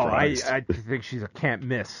really surprised. I think she's a can't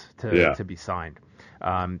miss to be signed.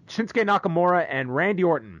 Shinsuke Nakamura and Randy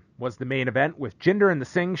Orton was the main event, with Jinder and the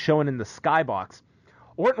Singh showing in the skybox.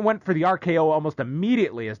 Orton went for the RKO almost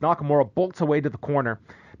immediately as Nakamura bolts away to the corner.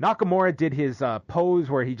 Nakamura did his pose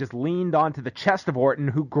where he just leaned onto the chest of Orton,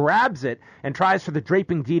 who grabs it and tries for the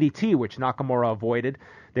draping DDT, which Nakamura avoided.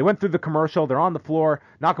 They went through the commercial. They're on the floor.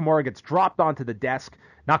 Nakamura gets dropped onto the desk.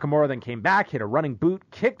 Nakamura then came back, hit a running boot,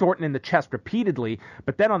 kicked Orton in the chest repeatedly,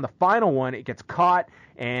 but then on the final one, it gets caught,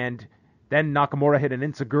 and then Nakamura hit an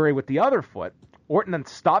enziguri with the other foot. Orton then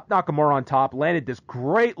stopped Nakamura on top, landed this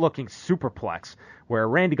great-looking superplex where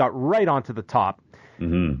Randy got right onto the top.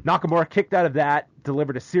 Nakamura kicked out of that,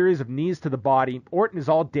 delivered a series of knees to the body. Orton is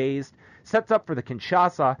all dazed, sets up for the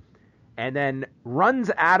Kinshasa, and then runs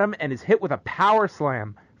at him and is hit with a power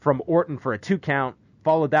slam from Orton for a 2 count,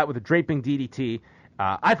 followed that with a draping DDT.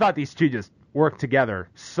 I thought these two just worked together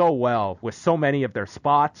so well with so many of their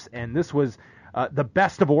spots, and this was the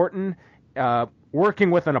best of Orton working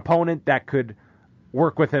with an opponent that could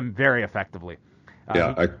work with him very effectively.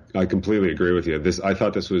 I completely agree with you. I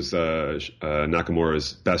thought this was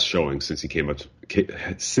Nakamura's best showing since he came up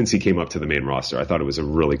to the main roster. I thought it was a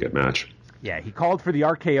really good match. Yeah, he called for the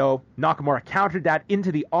RKO. Nakamura countered that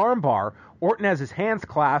into the armbar. Orton has his hands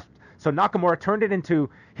clasped, so Nakamura turned it into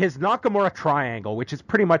his Nakamura triangle, which is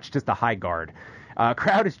pretty much just a high guard.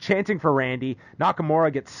 Crowd is chanting for Randy.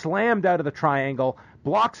 Nakamura gets slammed out of the triangle,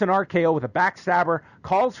 blocks an RKO with a backstabber,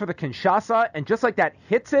 calls for the Kinshasa, and just like that,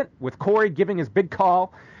 hits it with Corey giving his big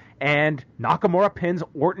call, and Nakamura pins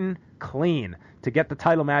Orton clean to get the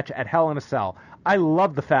title match at Hell in a Cell. I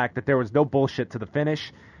love the fact that there was no bullshit to the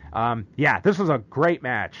finish. This was a great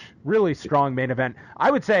match. Really strong main event. I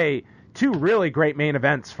would say 2 really great main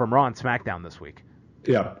events from Raw and SmackDown this week.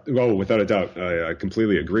 Yeah, well, without a doubt, I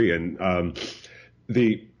completely agree. And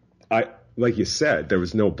like you said, there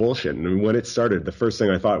was no bullshit. And when it started, the first thing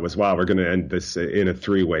I thought was, wow, we're going to end this in a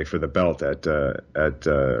 3-way for the belt at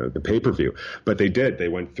the pay-per-view. But they did. They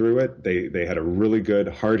went through it. They had a really good,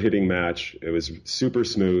 hard-hitting match. It was super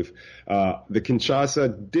smooth. The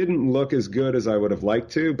Kinshasa didn't look as good as I would have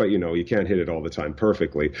liked to, but, you can't hit it all the time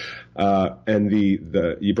perfectly. And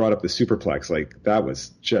you brought up the superplex. Like, that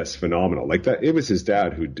was just phenomenal. Like, that, it was his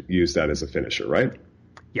dad who used that as a finisher, right?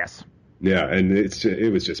 Yes. Yeah, and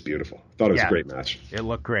it was just beautiful. Thought it was a great match. It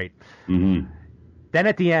looked great. Then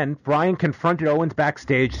at the end, Bryan confronted Owens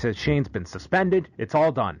backstage, says Shane's been suspended. It's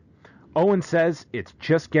all done. Owens says it's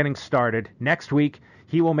just getting started. Next week,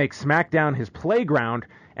 he will make SmackDown his playground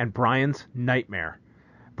and Bryan's nightmare.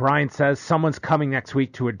 Bryan says someone's coming next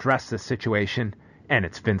week to address this situation, and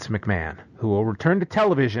it's Vince McMahon, who will return to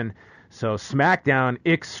television. So SmackDown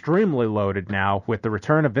extremely loaded now with the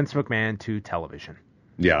return of Vince McMahon to television.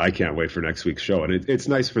 Yeah, I can't wait for next week's show, and it's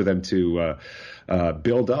nice for them to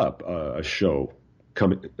build up a show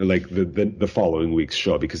coming like the following week's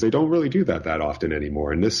show, because they don't really do that often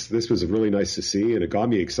anymore. And this was really nice to see, and it got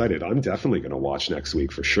me excited. I'm definitely going to watch next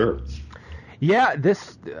week for sure. Yeah,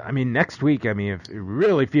 next week, it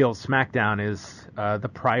really feels SmackDown is the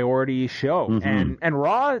priority show, and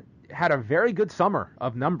Raw had a very good summer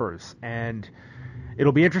of numbers, and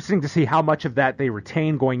it'll be interesting to see how much of that they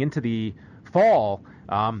retain going into the fall.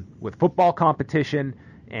 With football competition,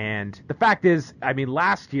 and the fact is,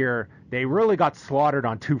 last year they really got slaughtered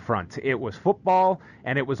on 2 fronts. It was football,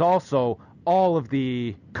 and it was also all of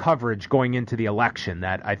the coverage going into the election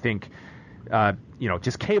that I think,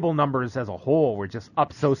 just cable numbers as a whole were just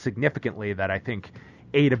up so significantly that I think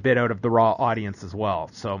ate a bit out of the Raw audience as well.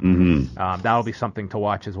 So that'll be something to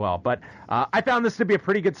watch as well. But I found this to be a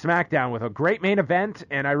pretty good SmackDown with a great main event,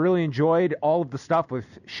 and I really enjoyed all of the stuff with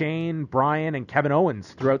Shane, Bryan, and Kevin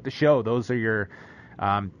Owens throughout the show. Those are your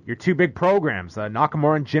two big programs,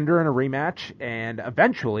 Nakamura and Jinder in a rematch, and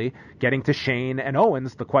eventually getting to Shane and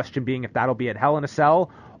Owens, the question being if that'll be at Hell in a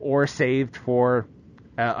Cell or saved for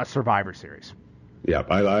a Survivor Series. Yeah,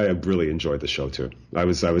 I really enjoyed the show too. I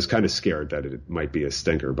was kind of scared that it might be a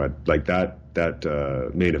stinker, but like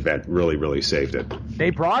that main event really saved it.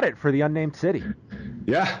 They brought it for the unnamed city.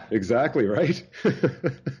 Yeah, exactly right.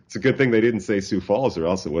 It's a good thing they didn't say Sioux Falls, or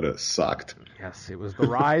else it would have sucked. Yes, it was the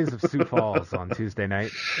rise of Sioux Falls on Tuesday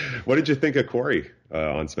night. What did you think of Corey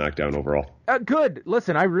on SmackDown overall? Good.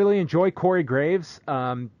 Listen, I really enjoy Corey Graves.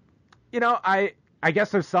 I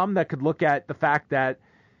guess there's some that could look at the fact that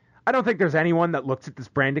I don't think there's anyone that looks at this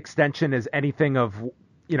brand extension as anything of,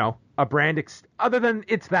 a brand other than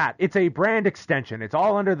it's a brand extension. It's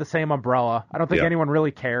all under the same umbrella. I don't think anyone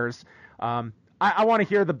really cares. I want to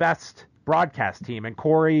hear the best broadcast team, and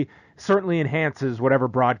Corey certainly enhances whatever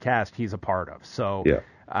broadcast he's a part of. So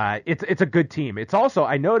it's a good team. It's also,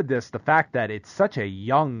 I noted this, the fact that it's such a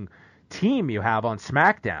young team you have on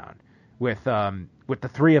SmackDown with the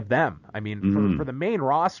three of them. I mean, for the main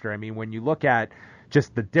roster, I mean, when you look at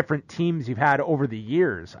just the different teams you've had over the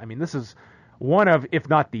years, I mean, this is one of, if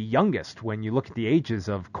not the youngest, when you look at the ages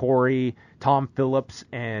of Corey, Tom Phillips,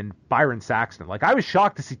 and Byron Saxton. Like, I was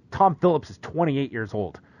shocked to see Tom Phillips is 28 years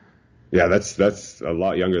old. Yeah, that's a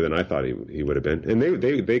lot younger than I thought he would have been. And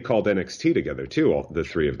they called NXT together too, the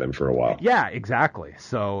three of them, for a while. Yeah, exactly.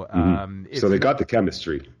 So so they got the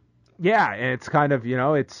chemistry. Yeah, and it's kind of,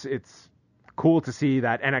 it's cool to see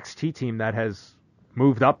that NXT team that has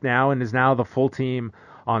moved up now and is now the full team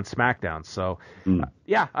on SmackDown. So,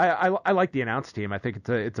 I like the announced team. I think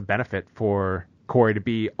it's a benefit for Corey to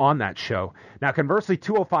be on that show. Now, conversely,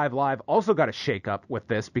 205 Live also got a shake-up with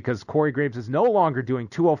this because Corey Graves is no longer doing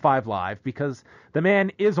 205 Live because the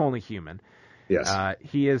man is only human. Yes.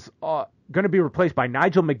 He is going to be replaced by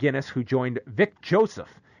Nigel McGuinness, who joined Vic Joseph.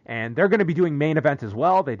 And they're going to be doing main event as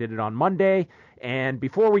well. They did it on Monday. And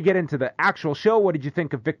before we get into the actual show, what did you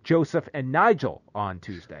think of Vic Joseph and Nigel on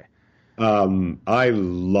Tuesday? I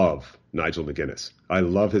love Nigel McGuinness. I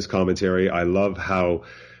love his commentary. I love how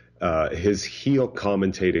his heel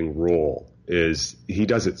commentating role is. He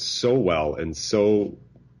does it so well and so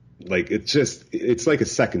like it's like a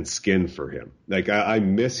second skin for him. Like I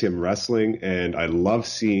miss him wrestling, and I love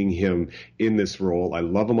seeing him in this role. I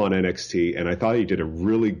love him on NXT, and I thought he did a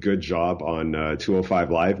really good job on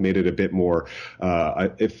 205 Live. Made it a bit more.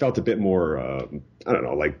 It felt a bit more. I don't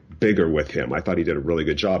know, like bigger with him. I thought he did a really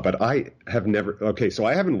good job. But I have never. Okay, so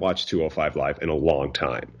I haven't watched 205 Live in a long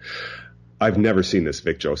time. I've never seen this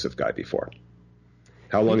Vic Joseph guy before.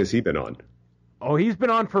 How long has he been on? Oh, he's been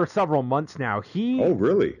on for several months now. Oh,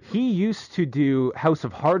 really? He used to do House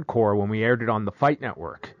of Hardcore when we aired it on the Fight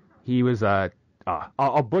Network. He was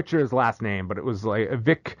I'll butcher his last name, but it was like a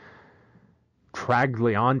Vic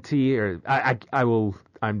Traglianti, or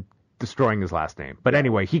I'm destroying his last name. But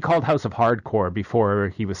anyway, he called House of Hardcore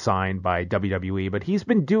before he was signed by WWE, but he's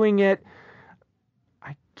been doing it,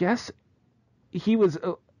 I guess he was,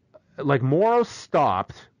 like Morrow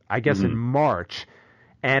stopped, I guess in March.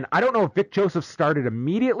 And I don't know if Vic Joseph started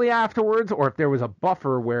immediately afterwards or if there was a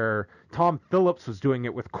buffer where Tom Phillips was doing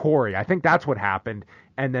it with Corey. I think that's what happened.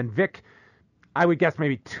 And then Vic, I would guess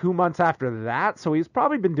maybe 2 months after that. So he's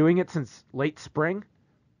probably been doing it since late spring.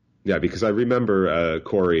 Yeah, because I remember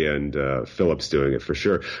Corey and Phillips doing it for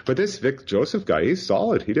sure. But this Vic Joseph guy, he's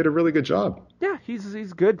solid. He did a really good job. Yeah,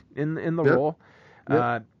 he's good in the role.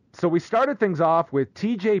 Yep. So we started things off with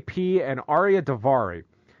TJP and Arya Daivari,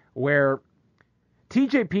 where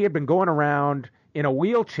TJP had been going around in a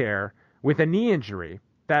wheelchair with a knee injury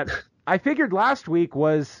that I figured last week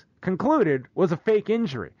was concluded was a fake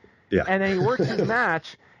injury. Yeah. And then he works his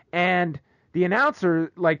match, and the announcer,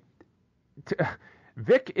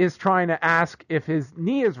 Vic is trying to ask if his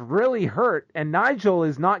knee is really hurt, and Nigel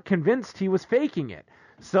is not convinced he was faking it.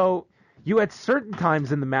 So you had certain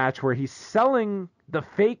times in the match where he's selling the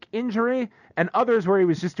fake injury, and others where he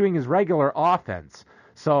was just doing his regular offense.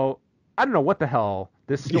 So I don't know what the hell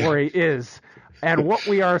this story is, and what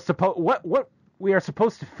we are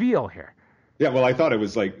supposed to feel here. Yeah, well, I thought it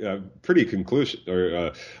was like pretty conclusion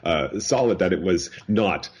or solid that it was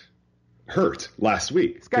not hurt last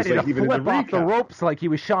week. This guy did a flip off the ropes like he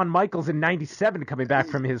was Shawn Michaels in '97 coming back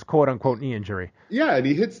from his quote unquote knee injury. Yeah, and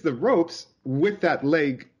he hits the ropes with that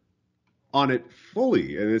leg on it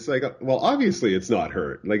fully, and it's like, well, obviously it's not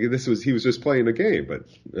hurt. Like he was just playing a game, but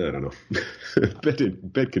I don't know,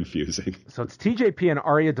 bit confusing. So it's TJP and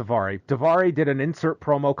Arya Daivari. Daivari did an insert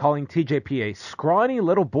promo calling TJP a scrawny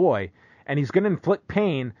little boy, and he's going to inflict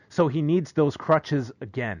pain, so he needs those crutches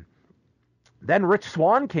again. Then Rich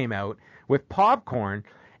Swann came out with popcorn,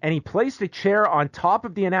 and he placed a chair on top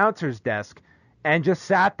of the announcer's desk and just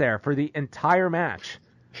sat there for the entire match.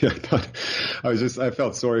 Yeah, I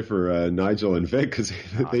felt sorry for Nigel and Vic because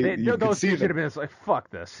those two should have been like, fuck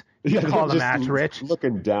this. Call the match, Rich.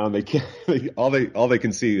 Looking down, they can't. All they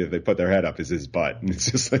can see if they put their head up is his butt, and it's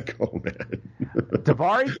just like, oh man.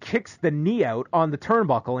 Daivari kicks the knee out on the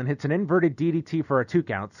turnbuckle and hits an inverted DDT for a 2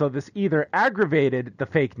 count. So this either aggravated the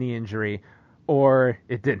fake knee injury, or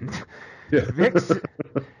it didn't. Yeah.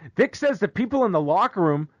 Vic says that people in the locker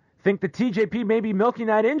room think that TJP may be milking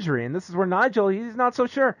that injury, and this is where Nigel, he's not so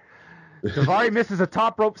sure. Daivari misses a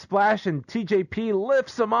top rope splash, and TJP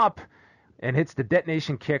lifts him up and hits the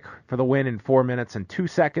detonation kick for the win in 4 minutes and 2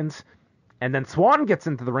 seconds. And then Swann gets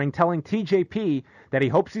into the ring telling TJP that he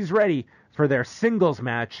hopes he's ready for their singles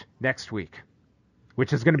match next week,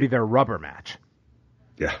 which is going to be their rubber match.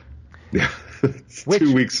 Yeah. Yeah.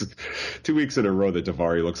 2 weeks in a row that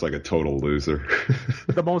Daivari looks like a total loser.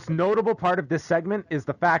 The most notable part of this segment is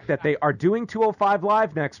the fact that they are doing 205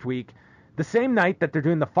 Live next week, the same night that they're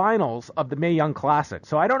doing the finals of the Mae Young Classic.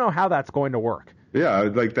 So I don't know how that's going to work. Yeah,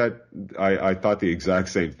 like that. I thought the exact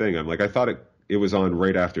same thing. I'm like, I thought it was on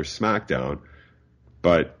right after SmackDown,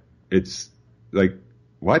 but it's like,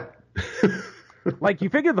 what? Like, you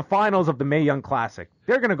figure the finals of the Mae Young Classic,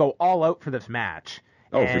 they're going to go all out for this match.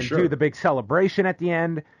 Oh, and for sure. do the big celebration at the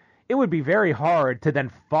end. It would be very hard to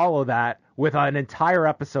then follow that with an entire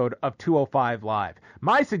episode of 205 Live.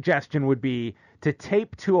 My suggestion would be to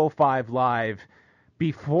tape 205 Live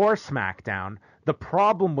before SmackDown. The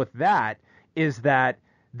problem with that is that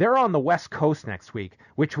they're on the West Coast next week,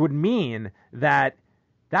 which would mean that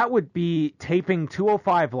would be taping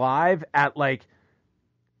 205 Live at like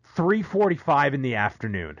 3:45 in the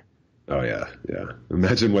afternoon. Oh, yeah.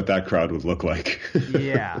 Imagine what that crowd would look like.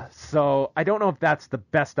 Yeah, so I don't know if that's the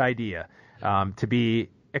best idea, to be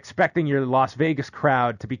expecting your Las Vegas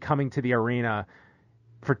crowd to be coming to the arena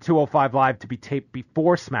for 205 Live to be taped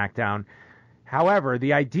before SmackDown. However,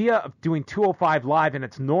 the idea of doing 205 Live in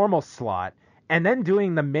its normal slot and then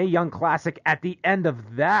doing the Mae Young Classic at the end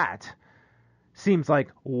of that seems like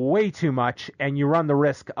way too much, and you run the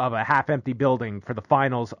risk of a half-empty building for the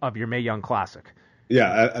finals of your Mae Young Classic.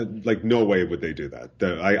 Yeah, like no way would they do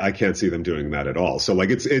that. I can't see them doing that at all. So like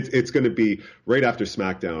it's going to be right after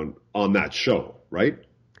SmackDown on that show, right?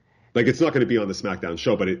 Like it's not going to be on the SmackDown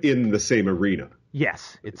show, but in the same arena.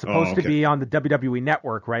 Yes, it's supposed to be on the WWE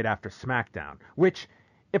Network right after SmackDown, which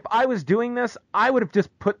if I was doing this, I would have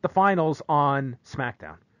just put the finals on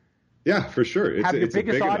SmackDown. Yeah, for sure. Have your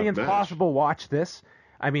biggest audience possible watch this.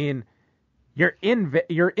 I mean, you're in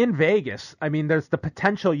Vegas. I mean, there's the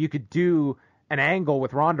potential you could do an angle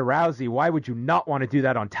with Ronda Rousey. Why would you not want to do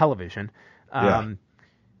that on television?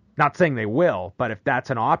 Not saying they will, but if that's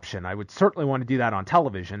an option, I would certainly want to do that on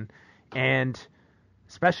television. And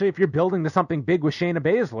especially if you're building to something big with Shayna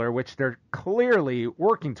Baszler, which they're clearly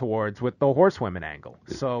working towards with the horsewomen angle.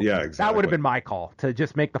 So yeah, exactly. That would have been my call, to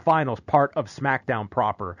just make the finals part of SmackDown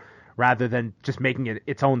proper rather than just making it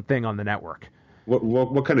its own thing on the network.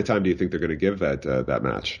 What kind of time do you think they're going to give that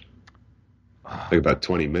match? Like about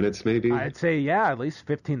 20 minutes, maybe? I'd say, at least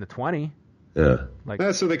 15 to 20.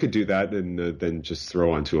 Yeah. So they could do that and then just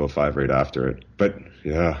throw on 205 right after it. But,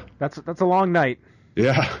 yeah. That's a long night.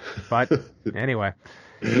 Yeah. But, anyway.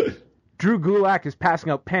 Drew Gulak is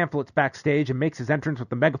passing out pamphlets backstage and makes his entrance with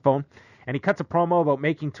the megaphone. And he cuts a promo about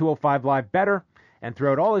making 205 Live better. And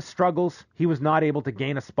throughout all his struggles, he was not able to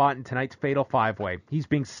gain a spot in tonight's Fatal 5-Way. He's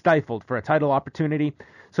being stifled for a title opportunity.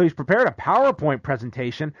 So he's prepared a PowerPoint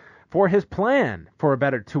presentation for his plan for a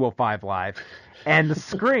better 205 Live. And the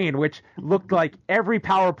screen, which looked like every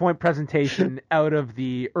PowerPoint presentation out of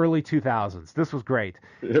the early 2000s. This was great.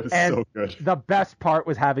 It was so good. The best part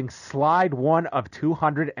was having slide 1 of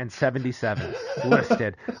 277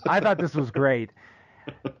 listed. I thought this was great.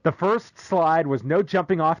 The first slide was no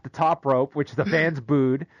jumping off the top rope, which the fans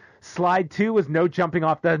booed. Slide 2 was no jumping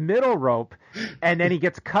off the middle rope. And then he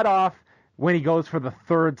gets cut off when he goes for the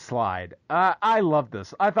third slide. I love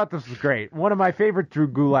this. I thought this was great. One of my favorite Drew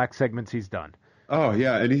Gulak segments he's done. Oh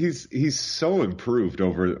yeah, and he's so improved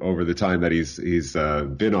over the time that he's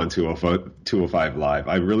been on 205 Live.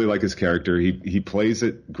 I really like his character. He plays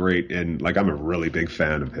it great, and like I'm a really big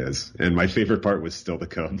fan of his. And my favorite part was still to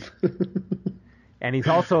come. And he's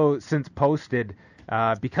also since posted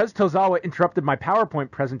Because Tozawa interrupted my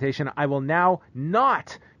PowerPoint presentation, I will now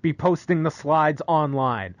not be posting the slides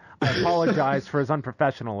online. I apologize for his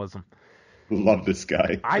unprofessionalism. Love this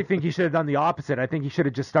guy. I think he should have done the opposite. I think he should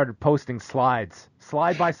have just started posting slides,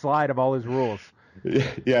 slide by slide of all his rules.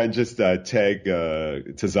 Yeah, and just tag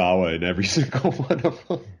Tozawa in every single one of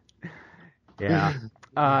them.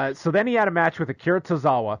 Yeah. So then he had a match with Akira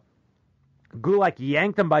Tozawa. Gulak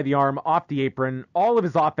yanked him by the arm off the apron. All of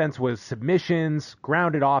his offense was submissions,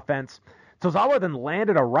 grounded offense. Tozawa then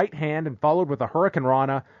landed a right hand and followed with a Hurricane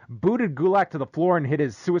Rana, booted Gulak to the floor and hit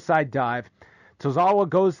his suicide dive. Tozawa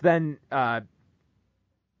goes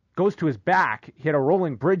to his back, hit a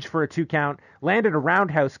rolling bridge for a 2 count, landed a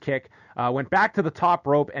roundhouse kick, went back to the top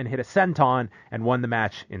rope and hit a senton and won the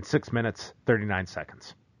match in 6 minutes, 39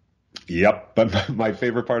 seconds. Yep, but my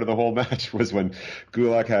favorite part of the whole match was when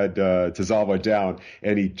Gulak had Tozawa down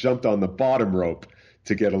and he jumped on the bottom rope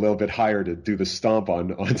to get a little bit higher to do the stomp on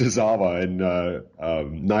Tozawa,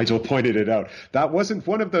 and Nigel pointed it out. That wasn't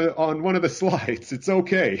on one of the slides. It's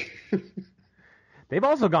okay. They've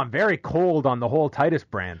also gone very cold on the whole Titus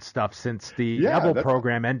brand stuff since the Neville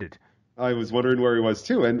program ended. I was wondering where he was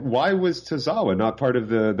too, and why was Tozawa not part of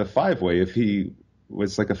the 5-way if he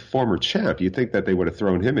was like a former champ? You'd think that they would have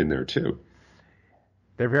thrown him in there too.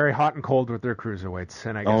 They're very hot and cold with their cruiserweights,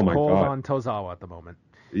 and I guess cold on Tozawa at the moment.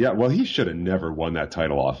 Yeah, well, he should have never won that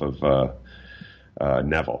title off of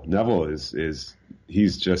Neville. Neville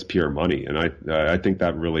he's just pure money, and I think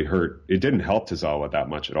that really hurt. It didn't help Tozawa that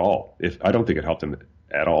much at all. I don't think it helped him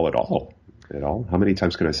at all. How many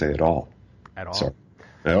times can I say at all? At all. Sorry.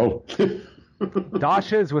 Oh.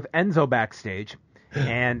 Dasha is with Enzo backstage,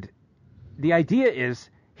 and the idea is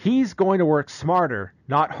he's going to work smarter,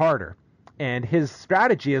 not harder. And his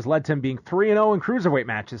strategy has led to him being 3-0 in cruiserweight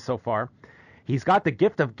matches so far. He's got the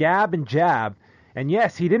gift of gab and jab. And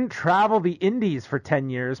yes, he didn't travel the Indies for 10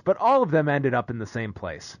 years, but all of them ended up in the same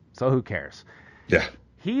place. So who cares? Yeah.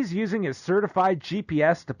 He's using his certified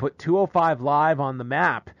GPS to put 205 Live on the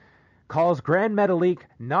map. Calls Grand Metalik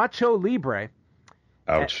Nacho Libre.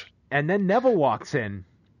 Ouch. And then Neville walks in.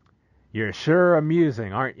 You're sure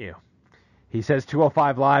amusing, aren't you? He says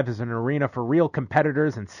 205 Live is an arena for real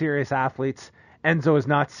competitors and serious athletes. Enzo is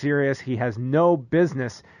not serious. He has no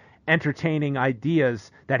business entertaining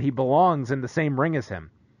ideas that he belongs in the same ring as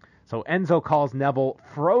him. So Enzo calls Neville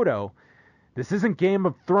Frodo. This isn't Game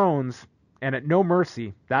of Thrones, and at No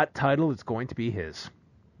Mercy, that title is going to be his.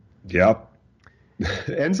 Yep.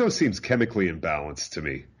 Enzo seems chemically imbalanced to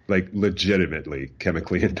me. Like, legitimately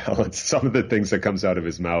chemically imbalanced. Some of the things that comes out of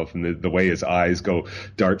his mouth and the way his eyes go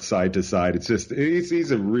dart side to side, it's just,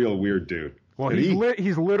 he's a real weird dude. Well,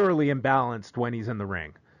 he's literally imbalanced when he's in the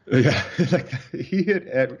ring. Yeah, like he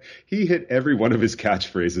hit every one of his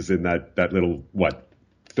catchphrases in that little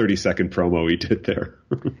 30-second promo he did there.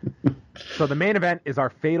 So the main event is our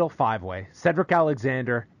fatal 5-way: Cedric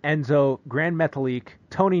Alexander, Enzo, Grand Metalik,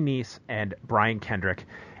 Tony Nese, and Brian Kendrick.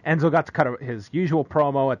 Enzo got to cut his usual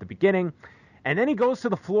promo at the beginning, and then he goes to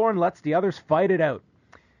the floor and lets the others fight it out.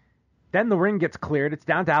 Then the ring gets cleared. It's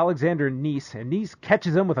down to Alexander and Nese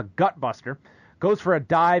catches him with a gutbuster. Goes for a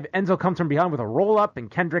dive. Enzo comes from behind with a roll-up, and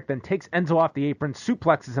Kendrick then takes Enzo off the apron,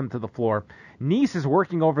 suplexes him to the floor. Nese is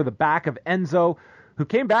working over the back of Enzo, who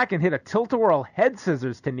came back and hit a tilt-a-whirl head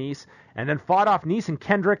scissors to Nese, and then fought off Nese and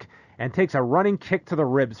Kendrick, and takes a running kick to the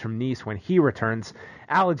ribs from Nese when he returns.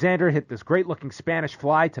 Alexander hit this great-looking Spanish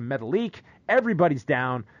fly to Metalik. Everybody's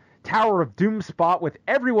down. Tower of Doom spot with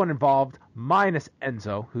everyone involved, minus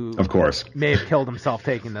Enzo, who of course may have killed himself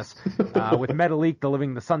taking this, with Metalik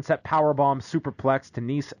delivering the Sunset Powerbomb superplex to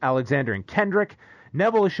Nese, Alexander, and Kendrick.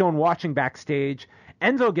 Neville is shown watching backstage.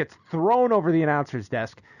 Enzo gets thrown over the announcer's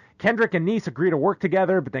desk. Kendrick and Nese agree to work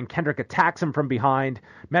together, but then Kendrick attacks him from behind.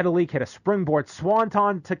 Metalik hit a springboard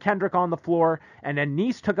swanton to Kendrick on the floor, and then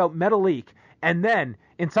Nese took out Metalik. And then,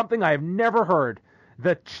 in something I have never heard,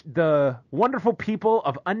 the wonderful people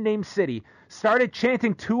of Unnamed City started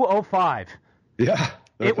chanting 205. Yeah.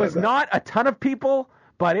 It was not a ton of people,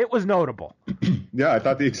 but it was notable. Yeah, I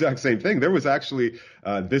thought the exact same thing. There was actually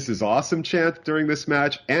 "This is awesome" chant during this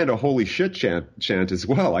match, and a "Holy shit" chant as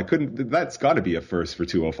well. That's got to be a first for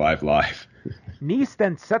 205 Live. Nese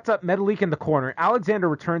then sets up Metalik in the corner. Alexander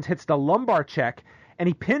returns, hits the lumbar check, and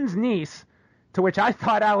he pins Nese, to which I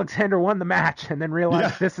thought Alexander won the match, and then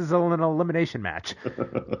realized this is an elimination match.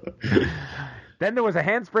 Then there was a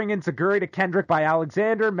handspring enziguri to Kendrick by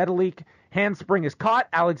Alexander. Metalik handspring is caught.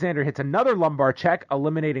 Alexander hits another lumbar check,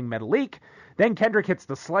 eliminating Metalik. Then Kendrick hits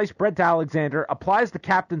the sliced bread to Alexander, applies the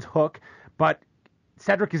captain's hook, but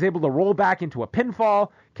Cedric is able to roll back into a pinfall.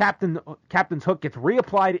 Captain's hook gets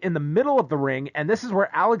reapplied in the middle of the ring, and this is where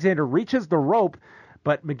Alexander reaches the rope,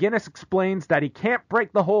 but McGuinness explains that he can't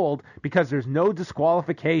break the hold because there's no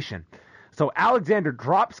disqualification. So Alexander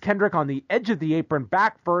drops Kendrick on the edge of the apron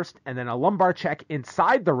back first, and then a lumbar check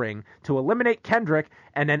inside the ring to eliminate Kendrick,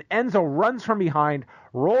 and then Enzo runs from behind,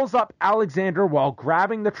 rolls up Alexander while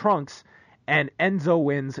grabbing the trunks, and Enzo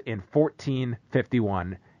wins in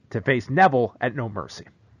 14:51 to face Neville at No Mercy.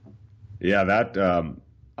 Yeah,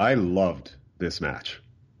 I loved this match.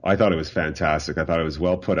 I thought it was fantastic. I thought it was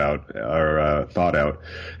well put out or thought out,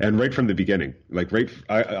 and right from the beginning,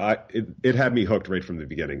 it had me hooked right from the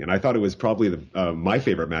beginning. And I thought it was probably my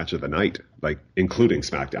favorite match of the night, like including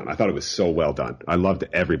SmackDown. I thought it was so well done. I loved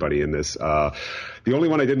everybody in this. The only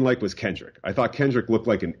one I didn't like was Kendrick. I thought Kendrick looked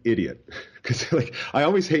like an idiot because I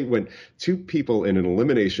always hate when two people in an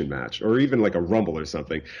elimination match or even like a Rumble or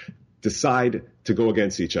something decide to go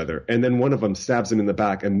against each other, and then one of them stabs him in the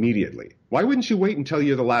back immediately. Why wouldn't you wait until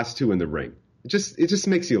you're the last two in the ring? It just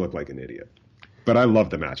makes you look like an idiot. But I loved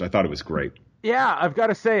the match. I thought it was great. Yeah, I've got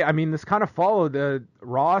to say, I mean, this kind of followed the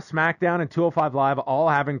Raw, SmackDown, and 205 Live all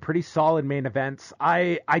having pretty solid main events.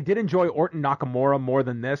 I did enjoy Orton Nakamura more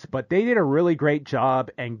than this, but they did a really great job,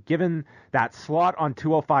 and given that slot on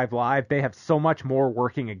 205 Live, they have so much more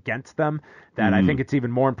working against them that I think it's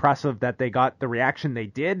even more impressive that they got the reaction they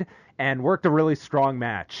did and worked a really strong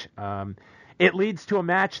match. It leads to a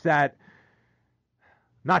match that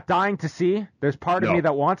not dying to see. There's part of me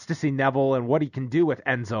that wants to see Neville and what he can do with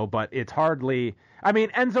Enzo, but it's hardly... I mean,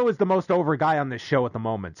 Enzo is the most over guy on this show at the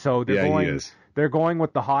moment, so they're going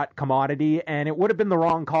with the hot commodity, and it would have been the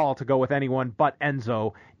wrong call to go with anyone but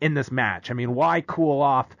Enzo in this match. I mean, why cool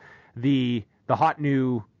off the hot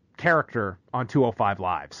new character on 205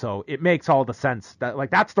 Live? So it makes all the sense that,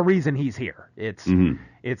 like, that's the reason he's here.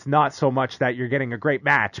 It's not so much that you're getting a great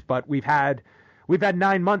match, but we've had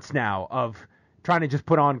 9 months now of trying to just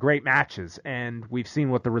put on great matches, and we've seen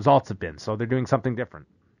what the results have been. So they're doing something different.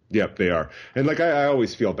 Yep, they are. And I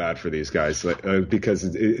always feel bad for these guys because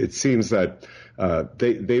it seems that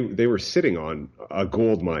they were sitting on a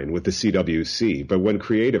gold mine with the CWC, but when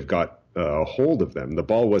Creative got a hold of them, the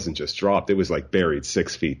ball wasn't just dropped; it was like buried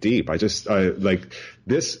 6 feet deep.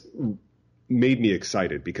 This made me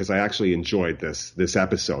excited because I actually enjoyed this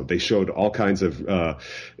episode. They showed all kinds of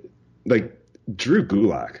Drew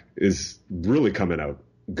Gulak is really coming out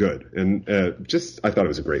good. And I thought it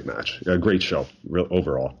was a great match, a great show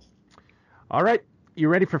overall. All right. You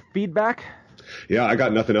ready for feedback? Yeah, I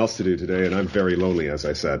got nothing else to do today, and I'm very lonely, as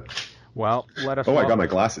I said. Well, let us... I got my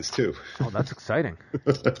glasses, too. Oh, that's exciting.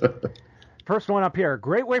 First one up here.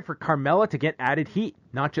 Great way for Carmella to get added heat.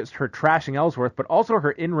 Not just her trashing Ellsworth, but also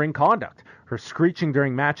her in-ring conduct. Her screeching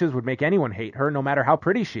during matches would make anyone hate her, no matter how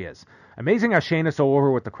pretty she is. Amazing how Shane is so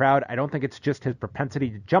over with the crowd. I don't think it's just his propensity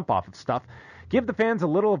to jump off of stuff. Give the fans a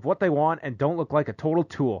little of what they want and don't look like a total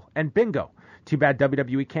tool. And bingo. Too bad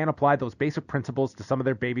WWE can't apply those basic principles to some of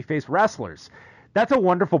their babyface wrestlers. That's a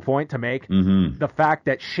wonderful point to make. Mm-hmm. The fact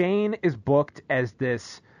that Shane is booked as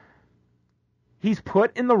this... He's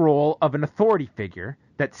put in the role of an authority figure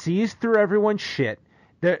that sees through everyone's shit.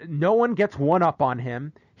 No one gets one up on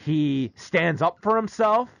him. He stands up for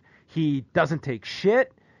himself. He doesn't take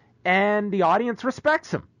shit. And the audience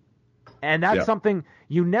respects him. And that's something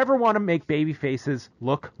you never want to make baby faces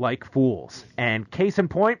look like fools. And case in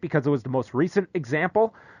point, because it was the most recent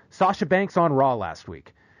example, Sasha Banks on Raw last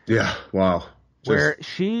week. Yeah, wow. Where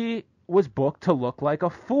she was booked to look like a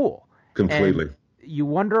fool. Completely. And you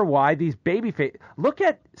wonder why these baby face... Look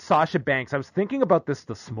at Sasha Banks. I was thinking about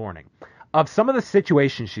this morning. Of some of the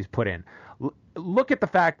situations she's put in. Look at the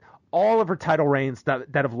fact all of her title reigns that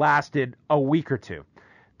have lasted a week or two.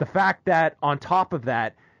 The fact that on top of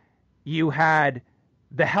that, you had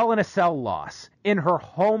the Hell in a Cell loss in her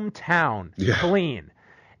hometown, clean.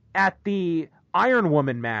 At the Iron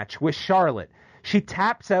Woman match with Charlotte, she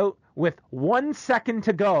taps out with 1 second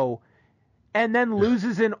to go and then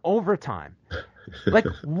loses in overtime. Like,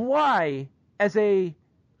 why, as a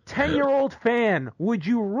 10-year-old fan, would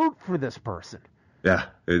you root for this person? Yeah,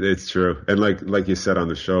 it's true. And like you said on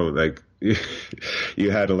the show, like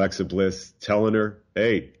you had Alexa Bliss telling her,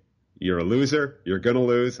 hey, you're a loser. You're going to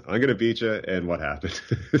lose. I'm going to beat you. And what happened?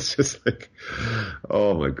 It's just like,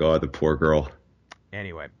 oh, my God, the poor girl.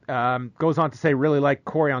 Anyway, goes on to say, really like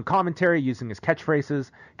Corey on commentary using his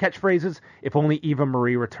catchphrases. If only Eva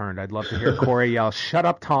Marie returned. I'd love to hear Corey yell, shut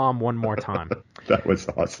up, Tom, one more time. That was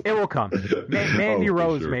awesome. It will come. Mandy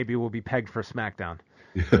Rose maybe will be pegged for SmackDown.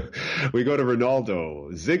 We go to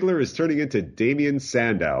Ronaldo. Ziggler is turning into Damian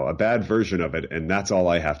Sandow, a bad version of it, and that's all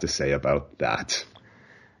I have to say about that.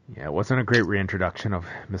 Yeah, it wasn't a great reintroduction of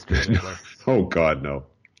Mr. Ziggler. Oh, God, no.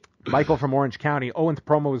 Michael from Orange County. Owens'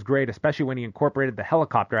 promo was great, especially when he incorporated the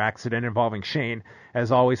helicopter accident involving Shane.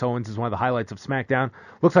 As always, Owens is one of the highlights of SmackDown.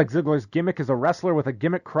 Looks like Ziggler's gimmick is a wrestler with a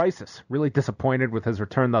gimmick crisis. Really disappointed with his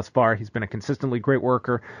return thus far. He's been a consistently great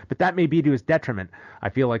worker, but that may be to his detriment. I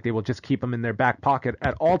feel like they will just keep him in their back pocket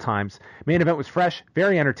at all times. Main event was fresh,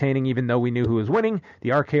 very entertaining, even though we knew who was winning. The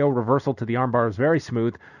RKO reversal to the armbar was very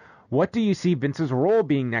smooth. What do you see Vince's role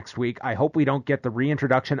being next week? I hope we don't get the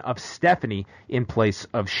reintroduction of Stephanie in place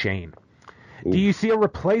of Shane. Ooh. Do you see a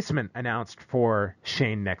replacement announced for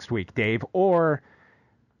Shane next week, Dave? Or,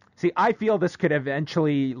 see, I feel this could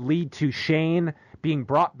eventually lead to Shane being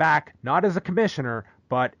brought back, not as a commissioner,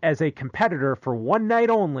 but as a competitor for one night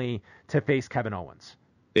only to face Kevin Owens.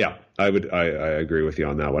 Yeah, I agree with you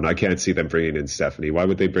on that one. I can't see them bringing in Stephanie. Why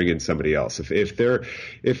would they bring in somebody else? If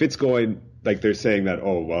it's going like they're saying that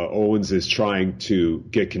Owens is trying to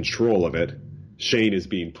get control of it, Shane is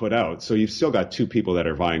being put out. So you've still got two people that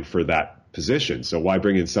are vying for that position. So why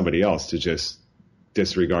bring in somebody else to just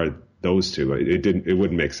disregard those two? It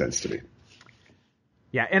wouldn't make sense to me.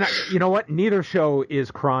 Yeah, and you know what? Neither show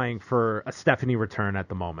is crying for a Stephanie return at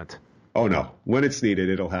the moment. Oh, no. When it's needed,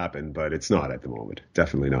 it'll happen, but it's not at the moment.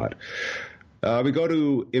 Definitely not. We go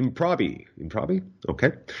to Improvi. Improvi?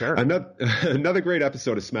 Okay. Sure. Another great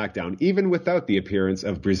episode of SmackDown, even without the appearance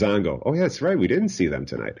of Breezango. Oh, yeah, that's right. We didn't see them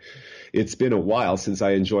tonight. It's been a while since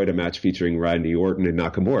I enjoyed a match featuring Randy Orton and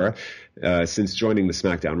Nakamura since joining the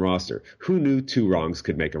SmackDown roster. Who knew two wrongs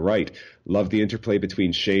could make a right? Loved the interplay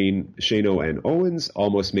between Shano and Owens.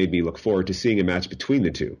 Almost made me look forward to seeing a match between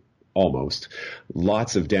the two. Almost.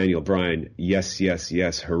 Lots of Daniel Bryan, yes, yes,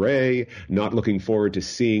 yes, hooray. Not looking forward to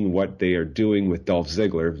seeing what they are doing with Dolph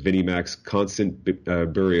Ziggler. Vinnie Mac's constant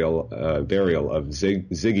burial of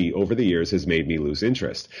Ziggy over the years has made me lose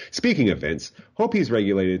interest. Speaking of Vince, hope he's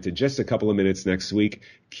regulated to just a couple of minutes next week.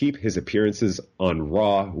 Keep his appearances on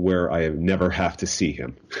Raw where I never have to see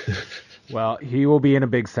him. Well, he will be in a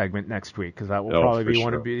big segment next week because that will probably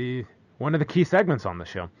be one of the key segments on the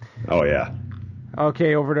show. Oh, yeah.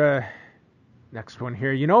 Okay, over to next one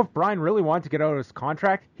here. You know, if Bryan really wanted to get out of his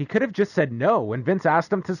contract, he could have just said no when Vince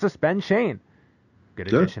asked him to suspend Shane. Good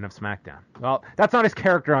addition of SmackDown. Well, that's not his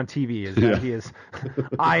character on TV, is that he is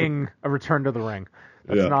eyeing a return to the ring.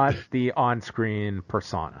 That's not the on-screen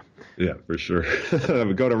persona. Yeah, for sure.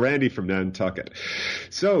 We go to Randy from Nantucket.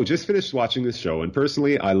 So, just finished watching this show, and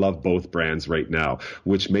personally, I love both brands right now,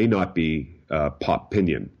 which may not be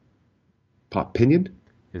Pop-Pinion. Pop-Pinion?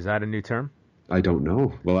 Is that a new term? I don't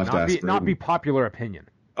know. We'll have to ask. Not be popular opinion.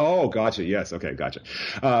 Oh, gotcha. Yes. Okay, gotcha.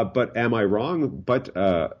 But am I wrong? But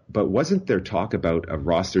wasn't there talk about a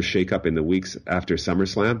roster shakeup in the weeks after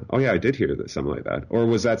SummerSlam? Oh, yeah, I did hear that, something like that. Or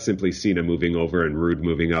was that simply Cena moving over and Rude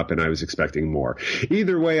moving up, and I was expecting more?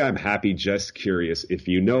 Either way, I'm happy. Just curious. If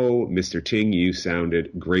you know, Mr. Ting, you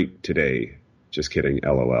sounded great today. Just kidding.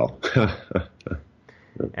 LOL.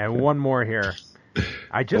 And one more here.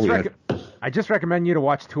 I just recommend you to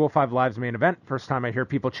watch 205 Live's main event. First time I hear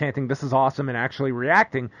people chanting, "This is awesome," and actually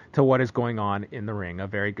reacting to what is going on in the ring. A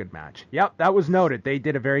very good match. Yep, that was noted. They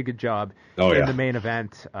did a very good job in the main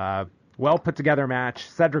event. Well put together match.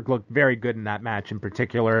 Cedric looked very good in that match in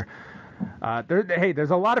particular.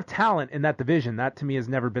 There's a lot of talent in that division. That to me has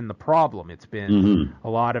never been the problem. It's been a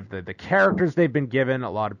lot of the characters they've been given,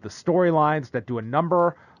 a lot of the storylines that do a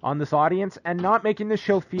number on this audience, and not making the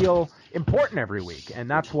show feel important every week. And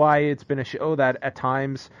that's why it's been a show that at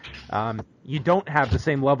times you don't have the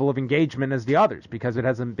same level of engagement as the others because it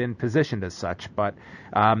hasn't been positioned as such. But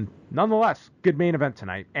nonetheless, good main event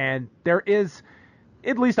tonight. And there is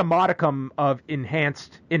at least a modicum of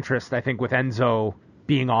enhanced interest, I think, with Enzo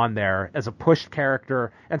being on there as a pushed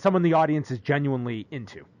character and someone the audience is genuinely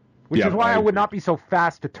into, which is why I would not be so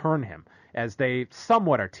fast to turn him, as they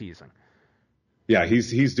somewhat are teasing. Yeah,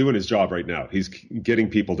 he's doing his job right now. He's getting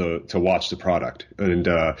people to watch the product, and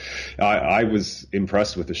I was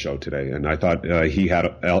impressed with the show today, and I thought he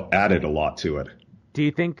had added a lot to it. Do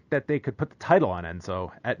you think that they could put the title on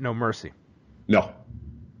Enzo at No Mercy? No,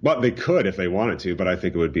 well, they could if they wanted to, but I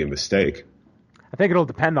think it would be a mistake. I think it'll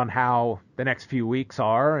depend on how the next few weeks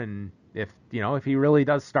are, and if he really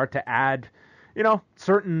does start to add, a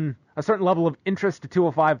certain level of interest to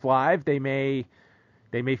 205 Live, they may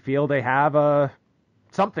feel they have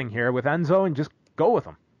something here with Enzo and just go with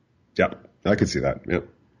him. Yeah, I could see that. Yeah,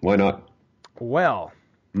 why not? Well,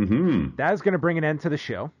 that is going to bring an end to the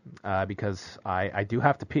show because I do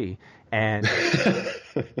have to pee. And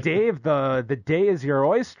Dave, the day is your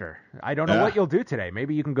oyster. I don't know what you'll do today.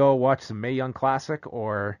 Maybe you can go watch some Mae Young Classic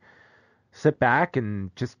or sit back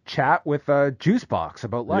and just chat with Juicebox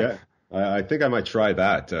about life. I think I might try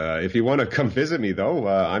that. If you want to come visit me, though,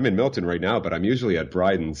 I'm in Milton right now, but I'm usually at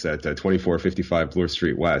Bryden's at 2455 Bloor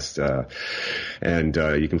Street West. And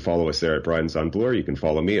you can follow us there at Bryden's on Bloor. You can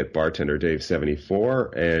follow me at Bartender Dave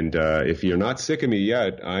 74. And if you're not sick of me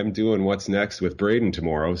yet, I'm doing What's Next with Braden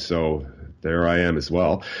tomorrow. So there I am as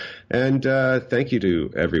well. And thank you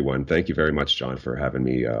to everyone. Thank you very much, John, for having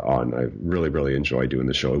me on. I really, really enjoy doing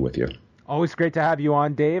the show with you. Always great to have you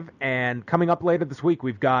on, Dave. And coming up later this week,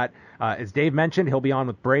 we've got, as Dave mentioned, he'll be on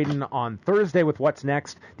with Braden on Thursday with What's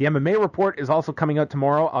Next. The MMA Report is also coming out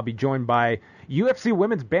tomorrow. I'll be joined by UFC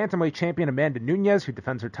Women's Bantamweight Champion Amanda Nunes, who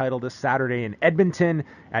defends her title this Saturday in Edmonton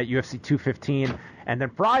at UFC 215. And then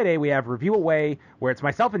Friday, we have Review Away, where it's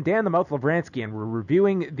myself and Dan the Mouth Lavransky, and we're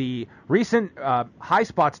reviewing the recent High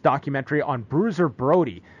Spots documentary on Bruiser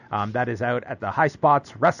Brody. That is out at the High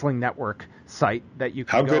Spots Wrestling Network site that you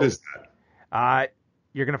can How good is that?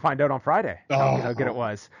 You're going to find out on Friday how good it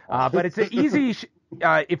was. But it's an easy,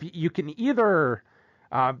 if you can either,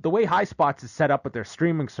 the way High Spots is set up with their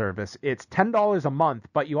streaming service, it's $10 a month,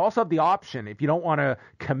 but you also have the option, if you don't want to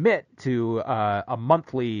commit to a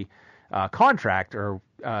monthly contract or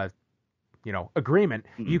agreement,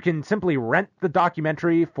 you can simply rent the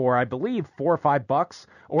documentary for, I believe, $4 or $5,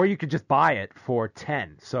 or you could just buy it for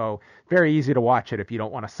 $10. So very easy to watch it if you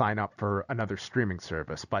don't want to sign up for another streaming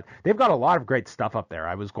service. But they've got a lot of great stuff up there.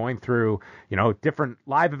 I was going through, different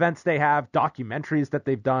live events they have, documentaries that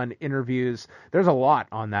they've done, interviews. There's a lot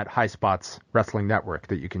on that High Spots Wrestling Network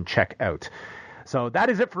that you can check out. So that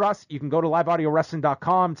is it for us. You can go to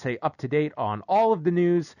liveaudiowrestling.com, stay up to date on all of the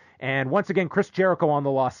news. And once again, Chris Jericho on the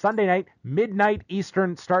Law Sunday night, midnight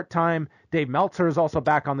Eastern start time. Dave Meltzer is also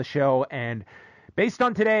back on the show. And based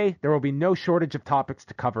on today, there will be no shortage of topics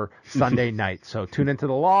to cover Sunday night. So tune into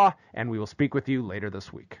the Law, and we will speak with you later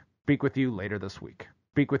this week. Speak with you later this week.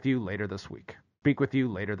 Speak with you later this week. Speak with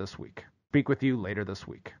you later this week. Speak with you later this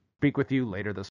week. Speak with you later this week.